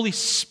 The Holy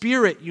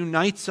Spirit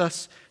unites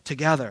us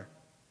together.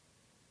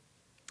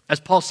 As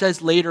Paul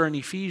says later in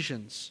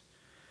Ephesians,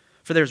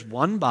 for there's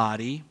one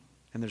body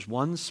and there's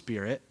one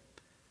Spirit,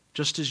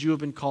 just as you have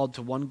been called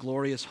to one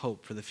glorious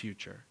hope for the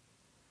future.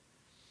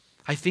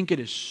 I think it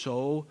is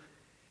so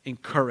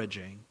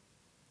encouraging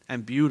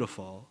and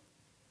beautiful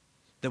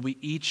that we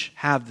each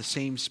have the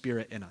same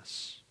Spirit in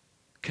us,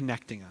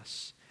 connecting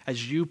us.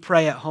 As you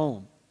pray at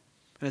home,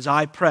 and as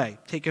I pray,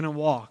 taking a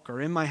walk, or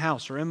in my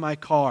house, or in my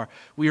car,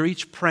 we are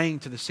each praying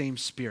to the same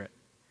Spirit.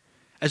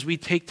 As we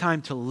take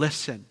time to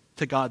listen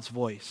to God's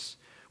voice,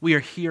 we are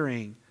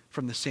hearing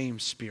from the same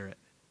Spirit.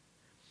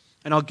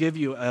 And I'll give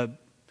you a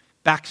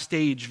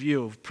backstage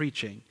view of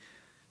preaching.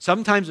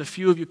 Sometimes a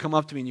few of you come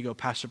up to me and you go,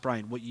 Pastor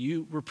Brian, what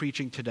you were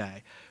preaching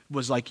today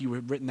was like you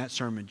had written that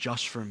sermon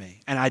just for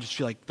me. And I just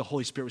feel like the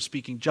Holy Spirit was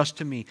speaking just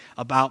to me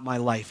about my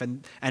life.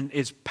 And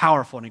it's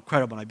powerful and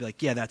incredible. And I'd be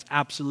like, yeah, that's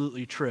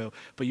absolutely true.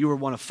 But you were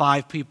one of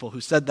 5 people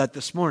who said that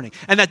this morning.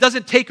 And that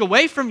doesn't take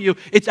away from you.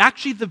 It's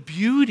actually the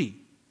beauty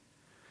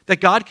that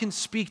God can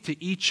speak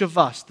to each of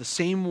us the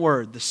same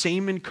word, the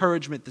same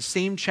encouragement, the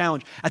same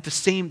challenge at the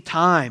same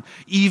time,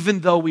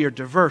 even though we are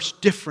diverse,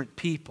 different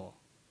people.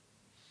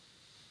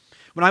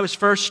 When I was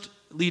first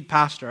lead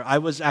pastor, I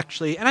was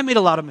actually, and I made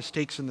a lot of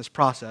mistakes in this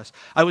process,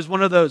 I was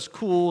one of those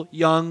cool,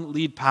 young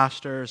lead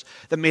pastors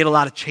that made a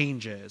lot of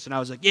changes. And I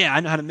was like, yeah, I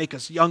know how to make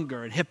us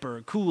younger and hipper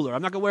and cooler.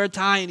 I'm not going to wear a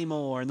tie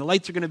anymore, and the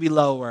lights are going to be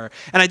lower.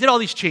 And I did all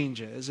these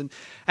changes.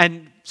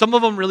 And some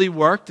of them really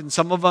worked, and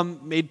some of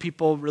them made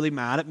people really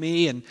mad at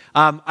me. And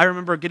I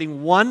remember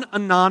getting one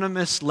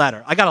anonymous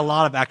letter. I got a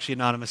lot of actually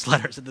anonymous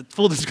letters, and the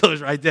full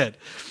disclosure, I did.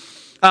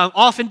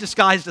 often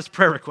disguised as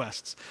prayer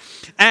requests.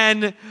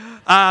 And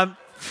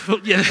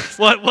yeah,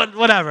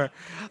 whatever.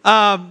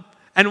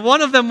 And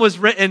one of them was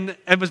written,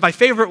 and was my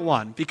favorite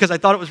one because I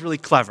thought it was really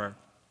clever.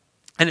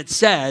 And it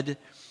said,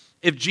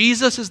 if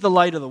Jesus is the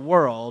light of the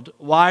world,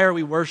 why are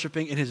we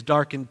worshiping in his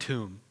darkened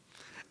tomb?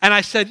 And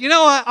I said, you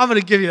know what? I'm going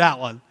to give you that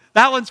one.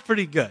 That one's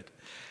pretty good.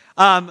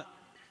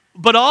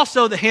 But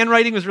also the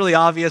handwriting was really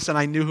obvious and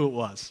I knew who it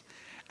was.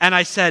 And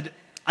I said,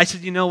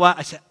 you know what?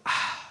 I said,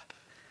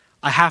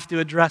 I have to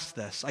address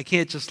this. I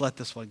can't just let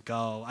this one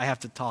go. I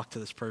have to talk to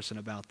this person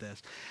about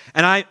this.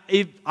 And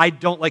I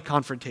don't like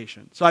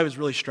confrontation, so I was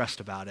really stressed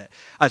about it.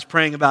 I was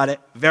praying about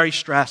it, very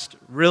stressed,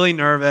 really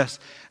nervous,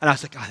 and I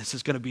was like, this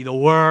is going to be the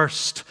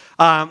worst,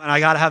 and I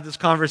got to have this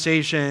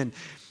conversation.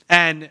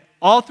 And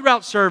all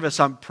throughout service,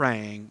 I'm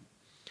praying,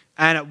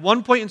 and at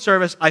one point in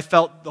service, I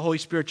felt the Holy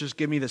Spirit just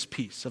give me this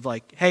peace of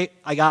like, hey,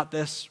 I got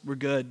this, we're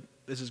good,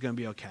 this is going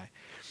to be okay.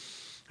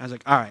 I was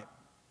like, all right.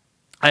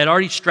 I had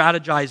already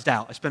strategized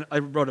out. I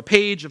wrote a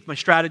page of my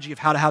strategy of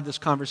how to have this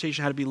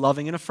conversation, how to be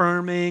loving and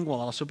affirming while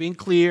also being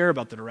clear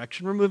about the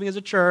direction we're moving as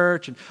a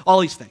church and all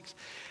these things.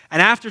 And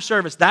after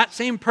service, that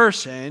same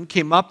person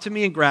came up to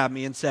me and grabbed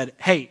me and said,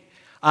 hey,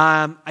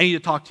 I need to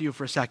talk to you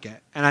for a second.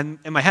 And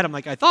in my head, I'm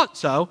like, I thought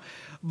so.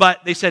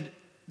 But they said,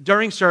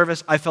 during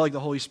service, I felt like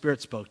the Holy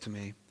Spirit spoke to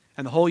me.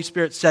 And the Holy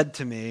Spirit said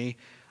to me,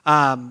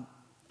 I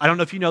don't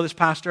know if you know this,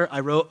 Pastor.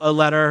 I wrote a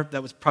letter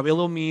that was probably a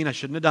little mean. I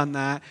shouldn't have done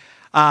that.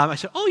 I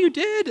said, oh, you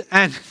did?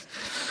 And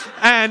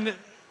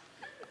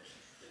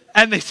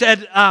they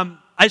said, I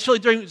just feel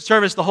like during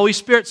service, the Holy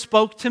Spirit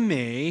spoke to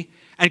me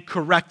and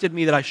corrected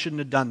me that I shouldn't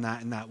have done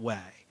that in that way.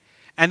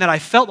 And that I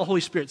felt the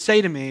Holy Spirit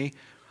say to me,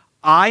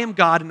 I am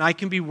God and I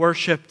can be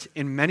worshiped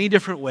in many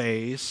different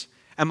ways,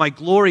 and my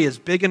glory is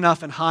big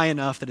enough and high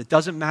enough that it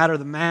doesn't matter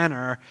the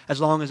manner as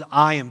long as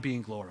I am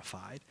being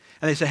glorified.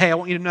 And they said, hey, I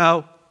want you to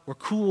know, we're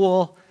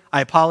cool.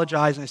 I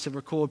apologize. And I said,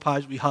 we're cool.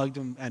 We hugged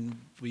him and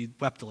we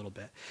wept a little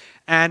bit.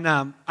 And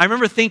I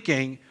remember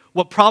thinking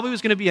what probably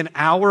was going to be an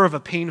hour of a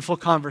painful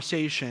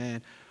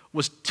conversation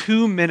was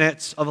 2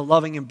 minutes of a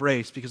loving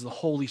embrace because the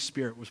Holy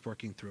Spirit was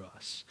working through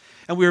us.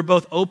 And we were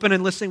both open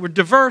and listening. We're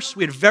diverse.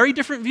 We had very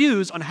different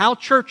views on how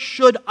church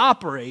should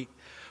operate,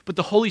 but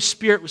the Holy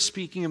Spirit was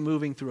speaking and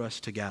moving through us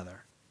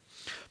together.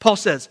 Paul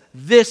says,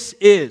 this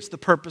is the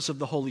purpose of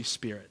the Holy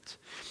Spirit.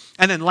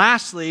 And then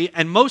lastly,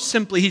 and most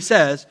simply, he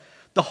says,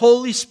 the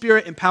Holy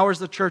Spirit empowers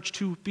the church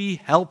to be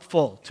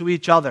helpful to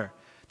each other,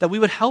 that we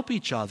would help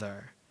each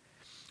other.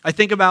 I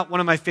think about one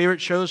of my favorite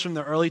shows from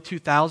the early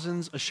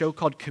 2000s, a show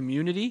called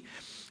Community.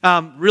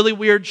 Really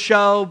weird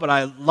show, but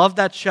I love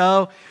that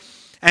show.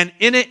 And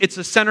in it, it's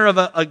the center of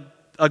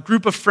a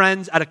group of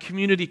friends at a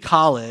community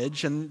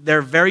college, and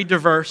they're very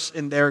diverse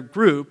in their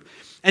group,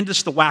 and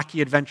just the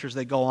wacky adventures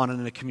they go on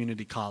in a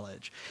community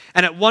college.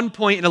 And at one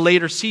point in a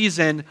later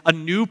season, a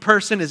new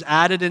person is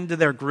added into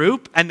their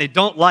group, and they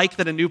don't like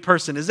that a new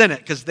person is in it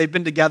because they've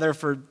been together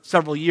for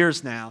several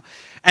years now.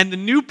 And the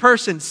new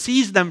person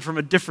sees them from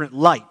a different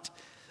light,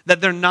 that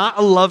they're not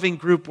a loving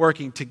group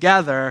working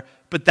together,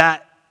 but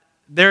that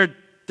they're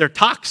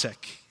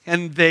toxic,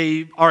 and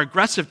they are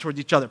aggressive towards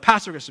each other,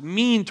 passive-aggressive,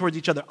 mean towards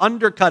each other,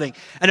 undercutting.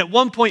 And at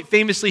one point,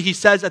 famously, he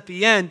says at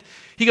the end,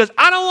 he goes,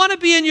 I don't want to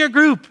be in your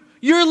group.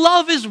 Your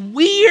love is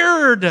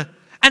weird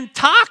and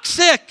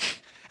toxic.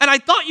 And I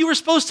thought you were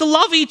supposed to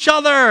love each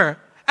other.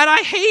 And I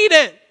hate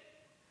it.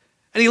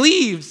 And he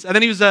leaves. And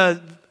then he was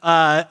a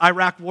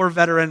Iraq war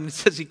veteran and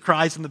says he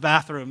cries in the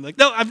bathroom. Like,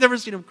 no, I've never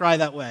seen him cry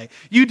that way.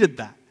 You did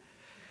that.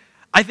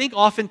 I think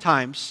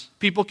oftentimes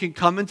people can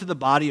come into the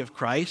body of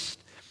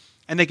Christ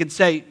and they can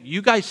say,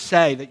 you guys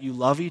say that you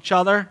love each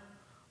other,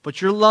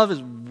 but your love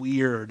is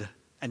weird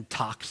and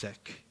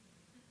toxic.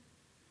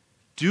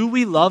 Do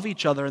we love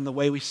each other in the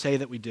way we say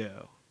that we do?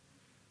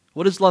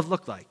 What does love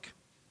look like?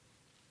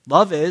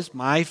 Love is,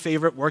 my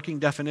favorite working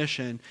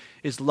definition,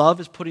 is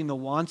love is putting the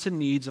wants and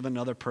needs of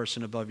another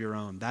person above your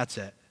own. That's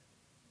it.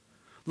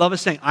 Love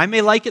is saying, I may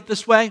like it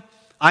this way,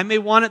 I may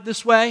want it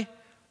this way,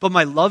 but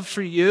my love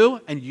for you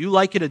and you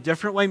like it a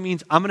different way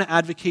means I'm going to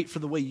advocate for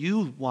the way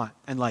you want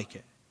and like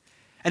it.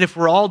 And if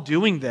we're all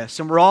doing this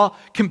and we're all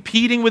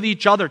competing with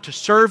each other to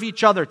serve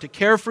each other, to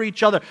care for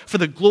each other, for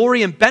the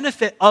glory and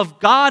benefit of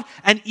God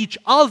and each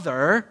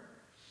other,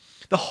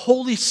 the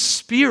Holy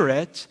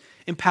Spirit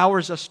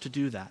empowers us to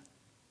do that.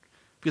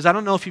 Because I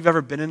don't know if you've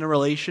ever been in a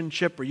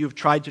relationship where you've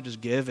tried to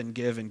just give and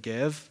give and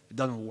give. It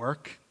doesn't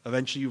work.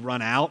 Eventually you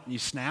run out and you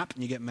snap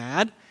and you get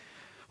mad.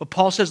 But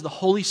Paul says the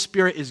Holy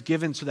Spirit is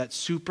given so that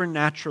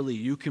supernaturally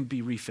you can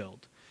be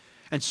refilled.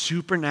 And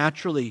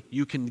supernaturally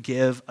you can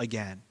give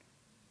again.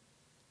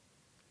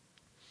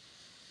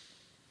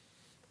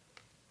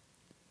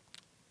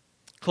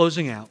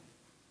 Closing out,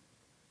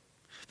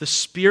 the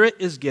Spirit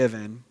is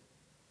given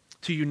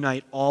to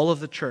unite all of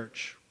the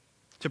church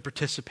to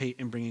participate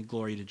in bringing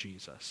glory to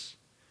Jesus.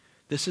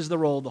 This is the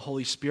role of the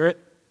Holy Spirit,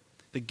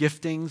 the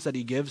giftings that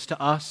He gives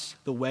to us,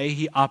 the way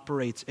He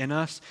operates in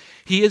us.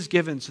 He is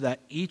given so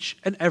that each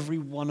and every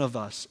one of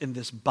us in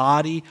this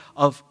body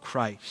of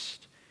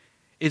Christ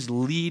is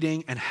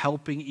leading and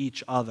helping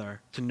each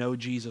other to know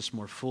Jesus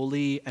more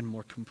fully and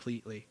more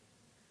completely.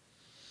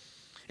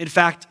 In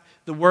fact,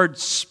 the word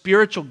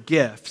spiritual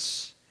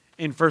gifts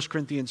in 1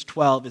 Corinthians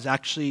 12 is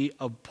actually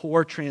a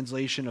poor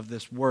translation of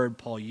this word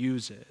Paul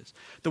uses.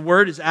 The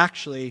word is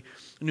actually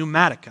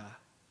pneumatica,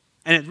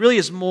 and it really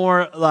is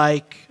more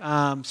like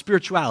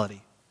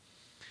spirituality.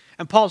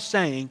 And Paul's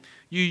saying,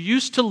 you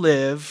used to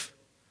live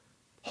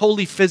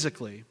wholly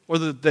physically, or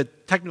the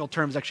technical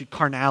term is actually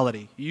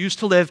carnality. You used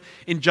to live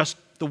in just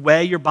the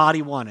way your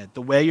body wanted,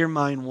 the way your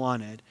mind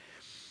wanted.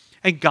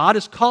 And God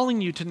is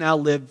calling you to now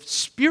live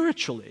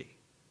spiritually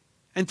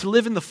and to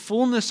live in the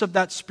fullness of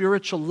that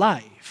spiritual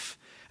life,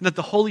 and that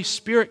the Holy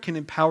Spirit can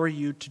empower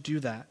you to do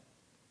that.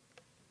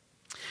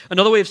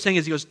 Another way of saying it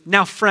is he goes,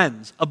 now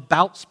friends,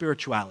 about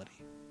spirituality.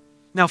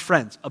 Now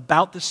friends,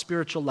 about the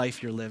spiritual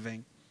life you're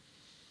living.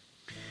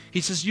 He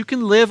says you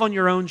can live on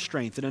your own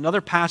strength. In another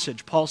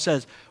passage, Paul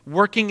says,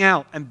 working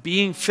out and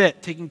being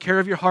fit, taking care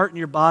of your heart and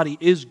your body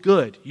is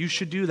good. You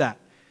should do that.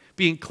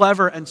 Being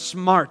clever and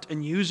smart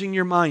and using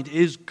your mind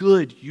is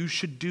good. You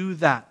should do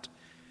that.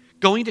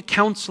 Going to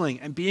counseling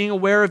and being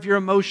aware of your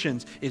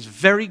emotions is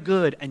very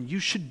good, and you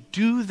should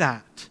do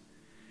that.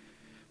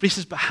 But he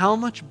says, but how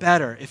much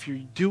better if you're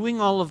doing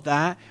all of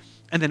that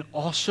and then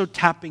also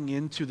tapping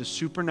into the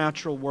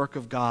supernatural work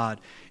of God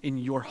in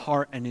your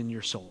heart and in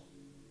your soul.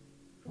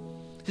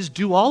 He says,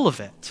 do all of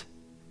it.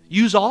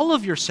 Use all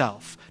of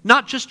yourself,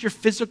 not just your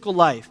physical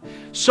life.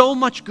 So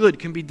much good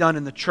can be done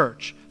in the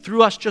church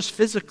through us just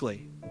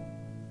physically.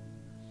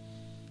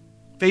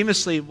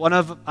 Famously, one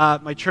of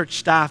my church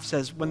staff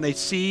says when they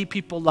see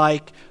people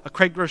like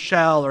Craig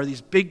Rochelle or these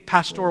big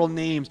pastoral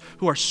names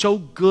who are so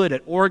good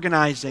at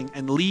organizing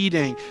and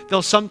leading,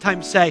 they'll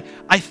sometimes say,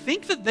 I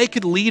think that they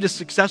could lead a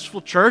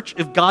successful church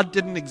if God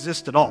didn't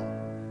exist at all.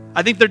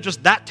 I think they're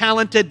just that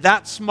talented,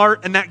 that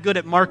smart, and that good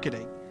at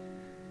marketing.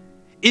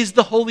 Is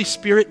the Holy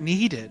Spirit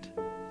needed?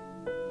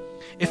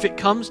 If it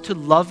comes to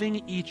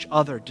loving each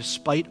other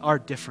despite our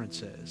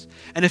differences,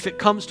 and if it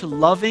comes to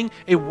loving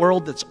a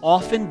world that's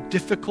often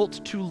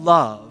difficult to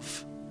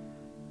love,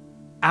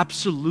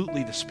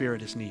 absolutely the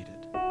Spirit is needed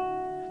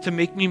to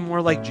make me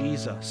more like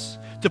Jesus,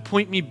 to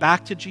point me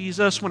back to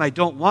Jesus when I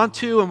don't want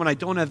to, and when I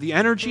don't have the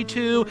energy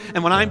to,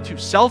 and when I'm too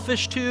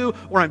selfish to,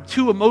 or I'm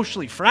too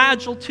emotionally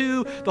fragile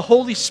to. The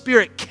Holy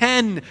Spirit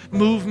can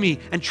move me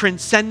and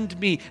transcend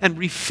me and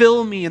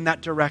refill me in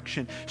that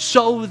direction,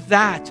 so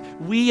that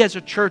we as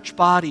a church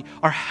body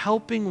are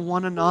helping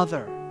one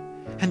another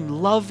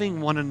and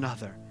loving one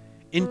another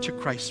into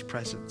Christ's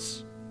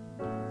presence.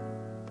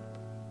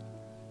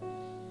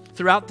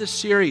 Throughout this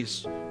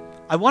series,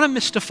 I want to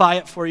mystify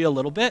it for you a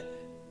little bit.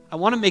 I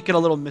want to make it a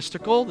little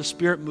mystical, the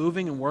Spirit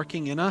moving and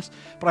working in us,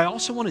 but I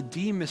also want to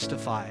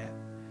demystify it.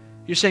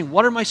 You're saying,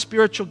 what are my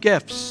spiritual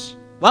gifts?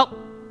 Well,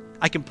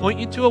 I can point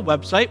you to a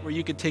website where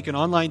you can take an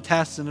online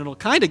test and it'll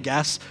kind of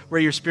guess where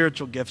your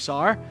spiritual gifts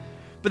are,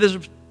 but there's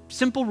a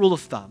simple rule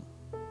of thumb.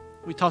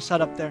 Can we toss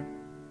that up there?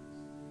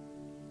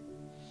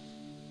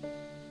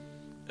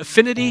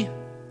 Affinity,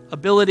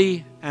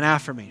 ability, and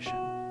affirmation.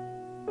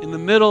 In the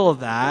middle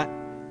of that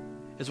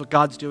is what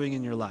God's doing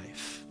in your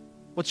life.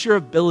 What's your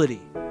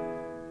ability?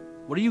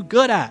 What are you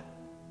good at?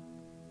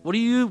 What do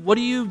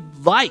you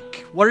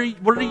like?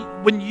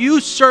 When you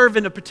serve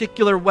in a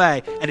particular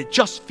way and it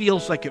just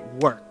feels like it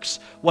works,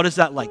 what is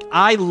that like?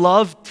 I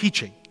love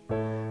teaching.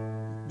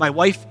 My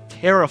wife,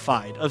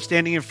 terrified of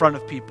standing in front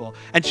of people,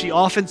 and she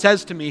often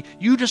says to me,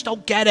 you just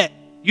don't get it.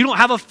 You don't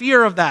have a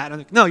fear of that. And I'm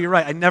like, no, you're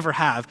right, I never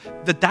have.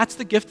 That's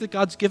the gift that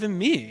God's given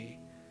me.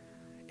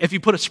 If you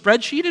put a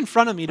spreadsheet in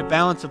front of me to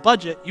balance a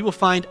budget, you will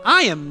find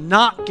I am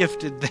not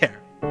gifted there.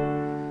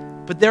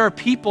 But there are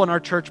people in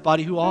our church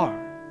body who are.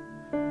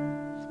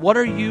 What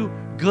are you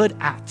good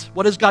at?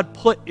 What has God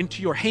put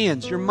into your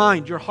hands, your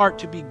mind, your heart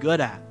to be good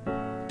at?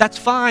 That's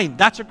fine.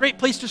 That's a great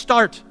place to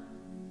start.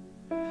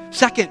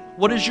 Second,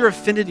 what is your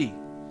affinity?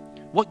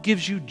 What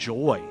gives you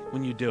joy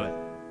when you do it?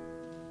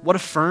 What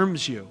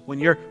affirms you when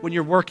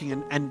you're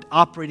working and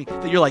operating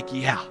that you're like,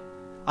 yeah,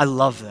 I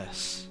love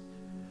this.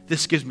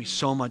 This gives me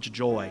so much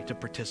joy to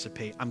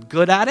participate. I'm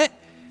good at it,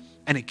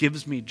 and it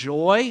gives me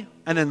joy.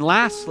 And then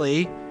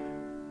lastly,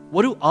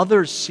 what do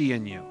others see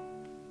in you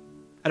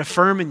and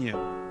affirm in you?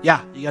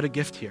 Yeah, you got a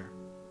gift here.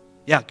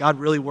 Yeah, God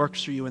really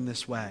works through you in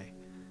this way.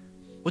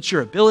 What's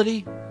your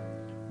ability?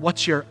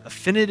 What's your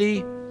affinity?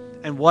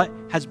 And what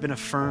has been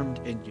affirmed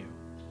in you?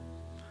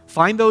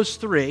 Find those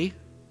three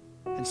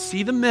and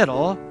see the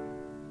middle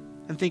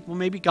and think, well,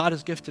 maybe God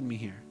has gifted me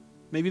here.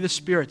 Maybe the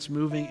Spirit's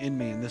moving in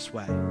me in this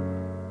way.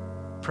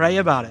 Pray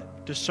about it.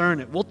 Discern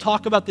it. We'll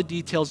talk about the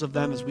details of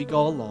them as we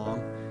go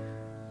along.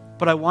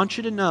 But I want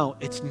you to know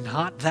it's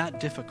not that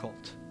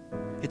difficult.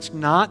 It's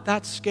not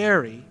that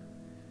scary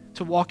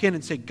to walk in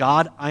and say,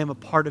 God, I am a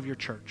part of your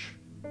church.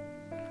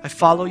 I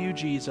follow you,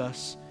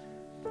 Jesus.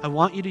 I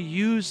want you to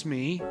use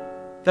me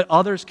that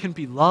others can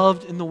be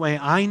loved in the way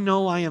I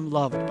know I am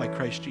loved by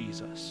Christ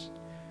Jesus.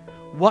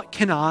 What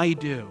can I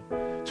do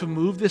to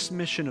move this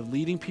mission of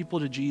leading people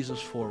to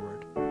Jesus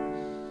forward?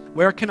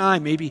 Where can I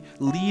maybe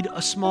lead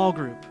a small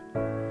group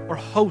or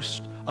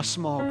host a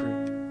small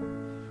group?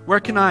 Where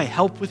can I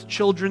help with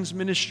children's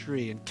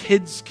ministry and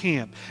kids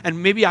camp?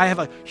 And maybe I have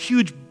a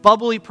huge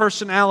bubbly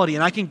personality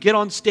and I can get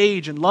on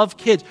stage and love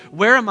kids.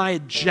 Where am I a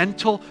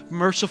gentle,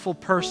 merciful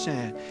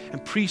person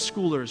and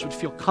preschoolers would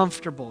feel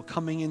comfortable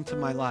coming into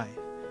my life?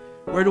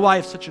 Where do I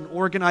have such an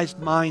organized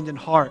mind and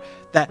heart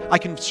that I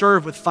can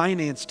serve with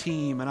finance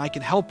team and I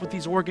can help with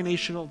these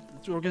organizational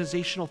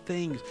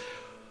things?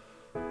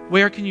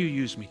 Where can you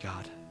use me,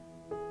 God?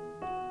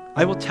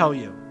 I will tell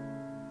you,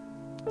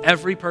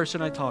 every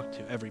person I talk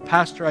to, every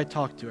pastor I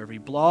talk to, every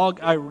blog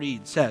I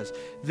read says,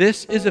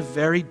 this is a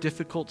very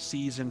difficult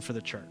season for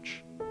the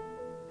church.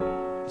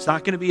 It's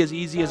not going to be as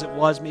easy as it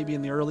was maybe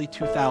in the early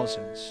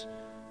 2000s.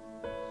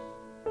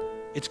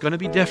 It's going to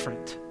be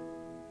different.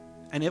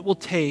 And it will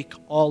take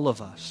all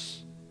of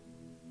us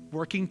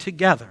working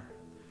together,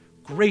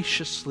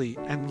 graciously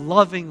and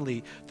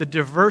lovingly. The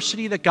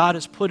diversity that God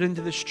has put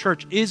into this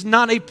church is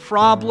not a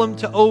problem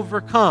to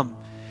overcome.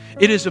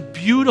 It is a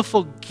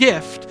beautiful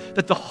gift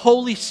that the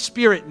Holy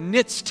Spirit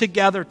knits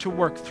together to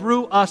work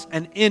through us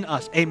and in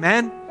us.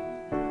 Amen?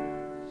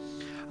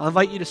 I'll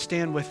invite you to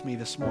stand with me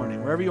this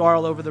morning, wherever you are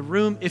all over the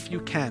room, if you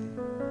can.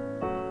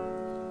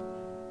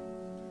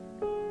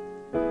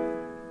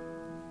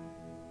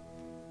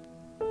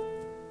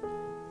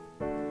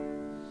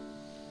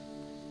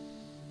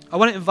 I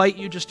want to invite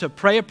you just to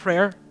pray a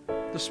prayer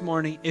this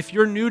morning. If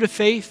you're new to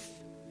faith,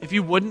 if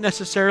you wouldn't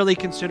necessarily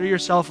consider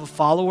yourself a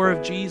follower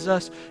of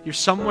Jesus, you're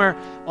somewhere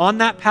on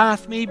that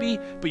path maybe,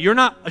 but you're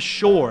not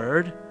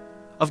assured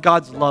of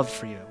God's love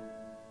for you.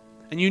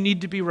 And you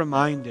need to be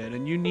reminded,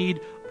 and you need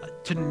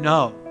to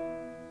know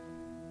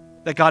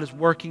that God is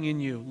working in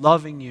you,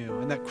 loving you,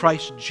 and that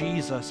Christ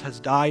Jesus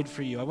has died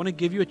for you. I want to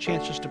give you a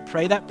chance just to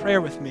pray that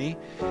prayer with me.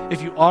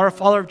 If you are a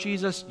follower of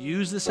Jesus,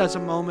 use this as a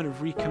moment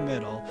of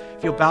recommittal.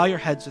 If you'll bow your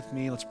heads with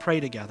me, let's pray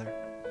together.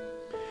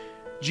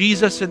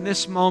 Jesus, in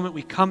this moment,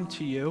 we come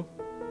to you.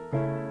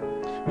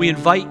 We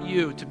invite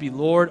you to be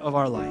Lord of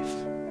our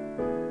life.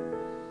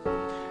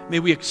 May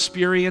we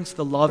experience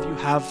the love you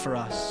have for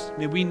us.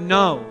 May we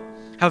know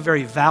how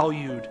very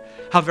valued,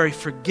 how very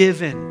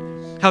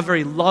forgiven, how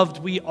very loved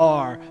we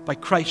are by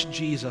Christ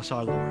Jesus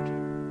our Lord.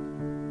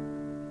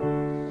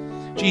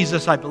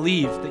 Jesus, I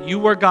believe that you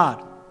were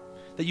God,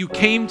 that you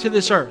came to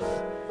this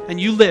earth,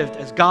 and you lived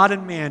as God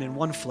and man in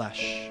one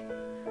flesh.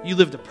 You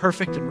lived a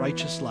perfect and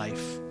righteous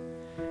life.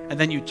 And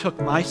then you took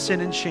my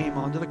sin and shame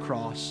onto the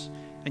cross,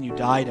 and you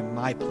died in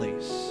my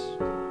place.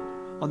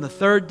 On the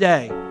third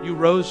day, you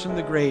rose from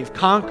the grave,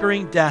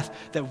 conquering death,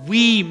 that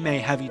we may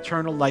have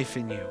eternal life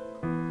in you.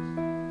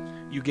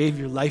 You gave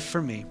your life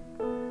for me.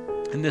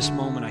 In this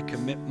moment, I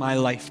commit my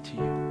life to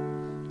you.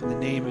 In the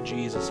name of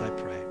Jesus, I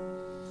pray.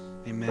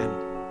 Amen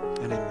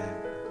and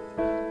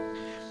amen.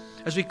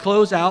 As we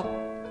close out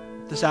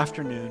this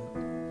afternoon,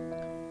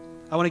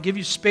 I want to give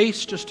you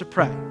space just to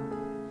pray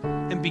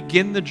and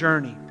begin the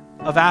journey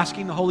of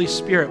asking the Holy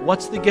Spirit,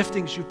 what's the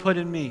giftings you put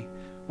in me?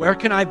 Where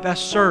can I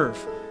best serve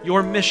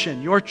your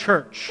mission, your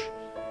church?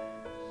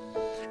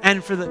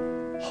 And for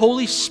the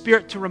Holy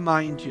Spirit to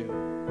remind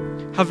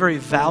you how very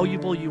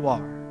valuable you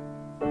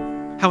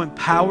are, how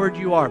empowered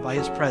you are by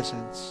His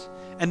presence,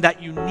 and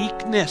that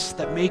uniqueness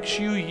that makes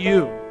you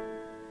you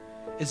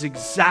is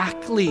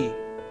exactly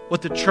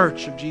what the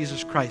church of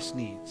Jesus Christ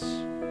needs.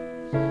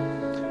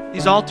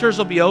 These altars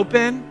will be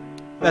open.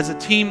 As the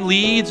team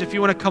leads, if you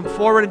want to come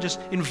forward and just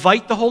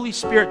invite the Holy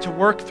Spirit to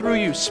work through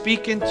you,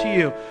 speak into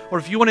you, or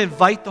if you want to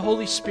invite the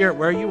Holy Spirit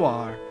where you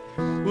are,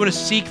 we want to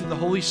seek that the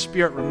Holy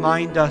Spirit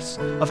remind us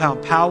of how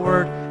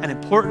empowered and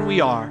important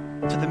we are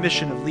to the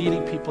mission of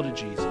leading people to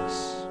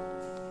Jesus.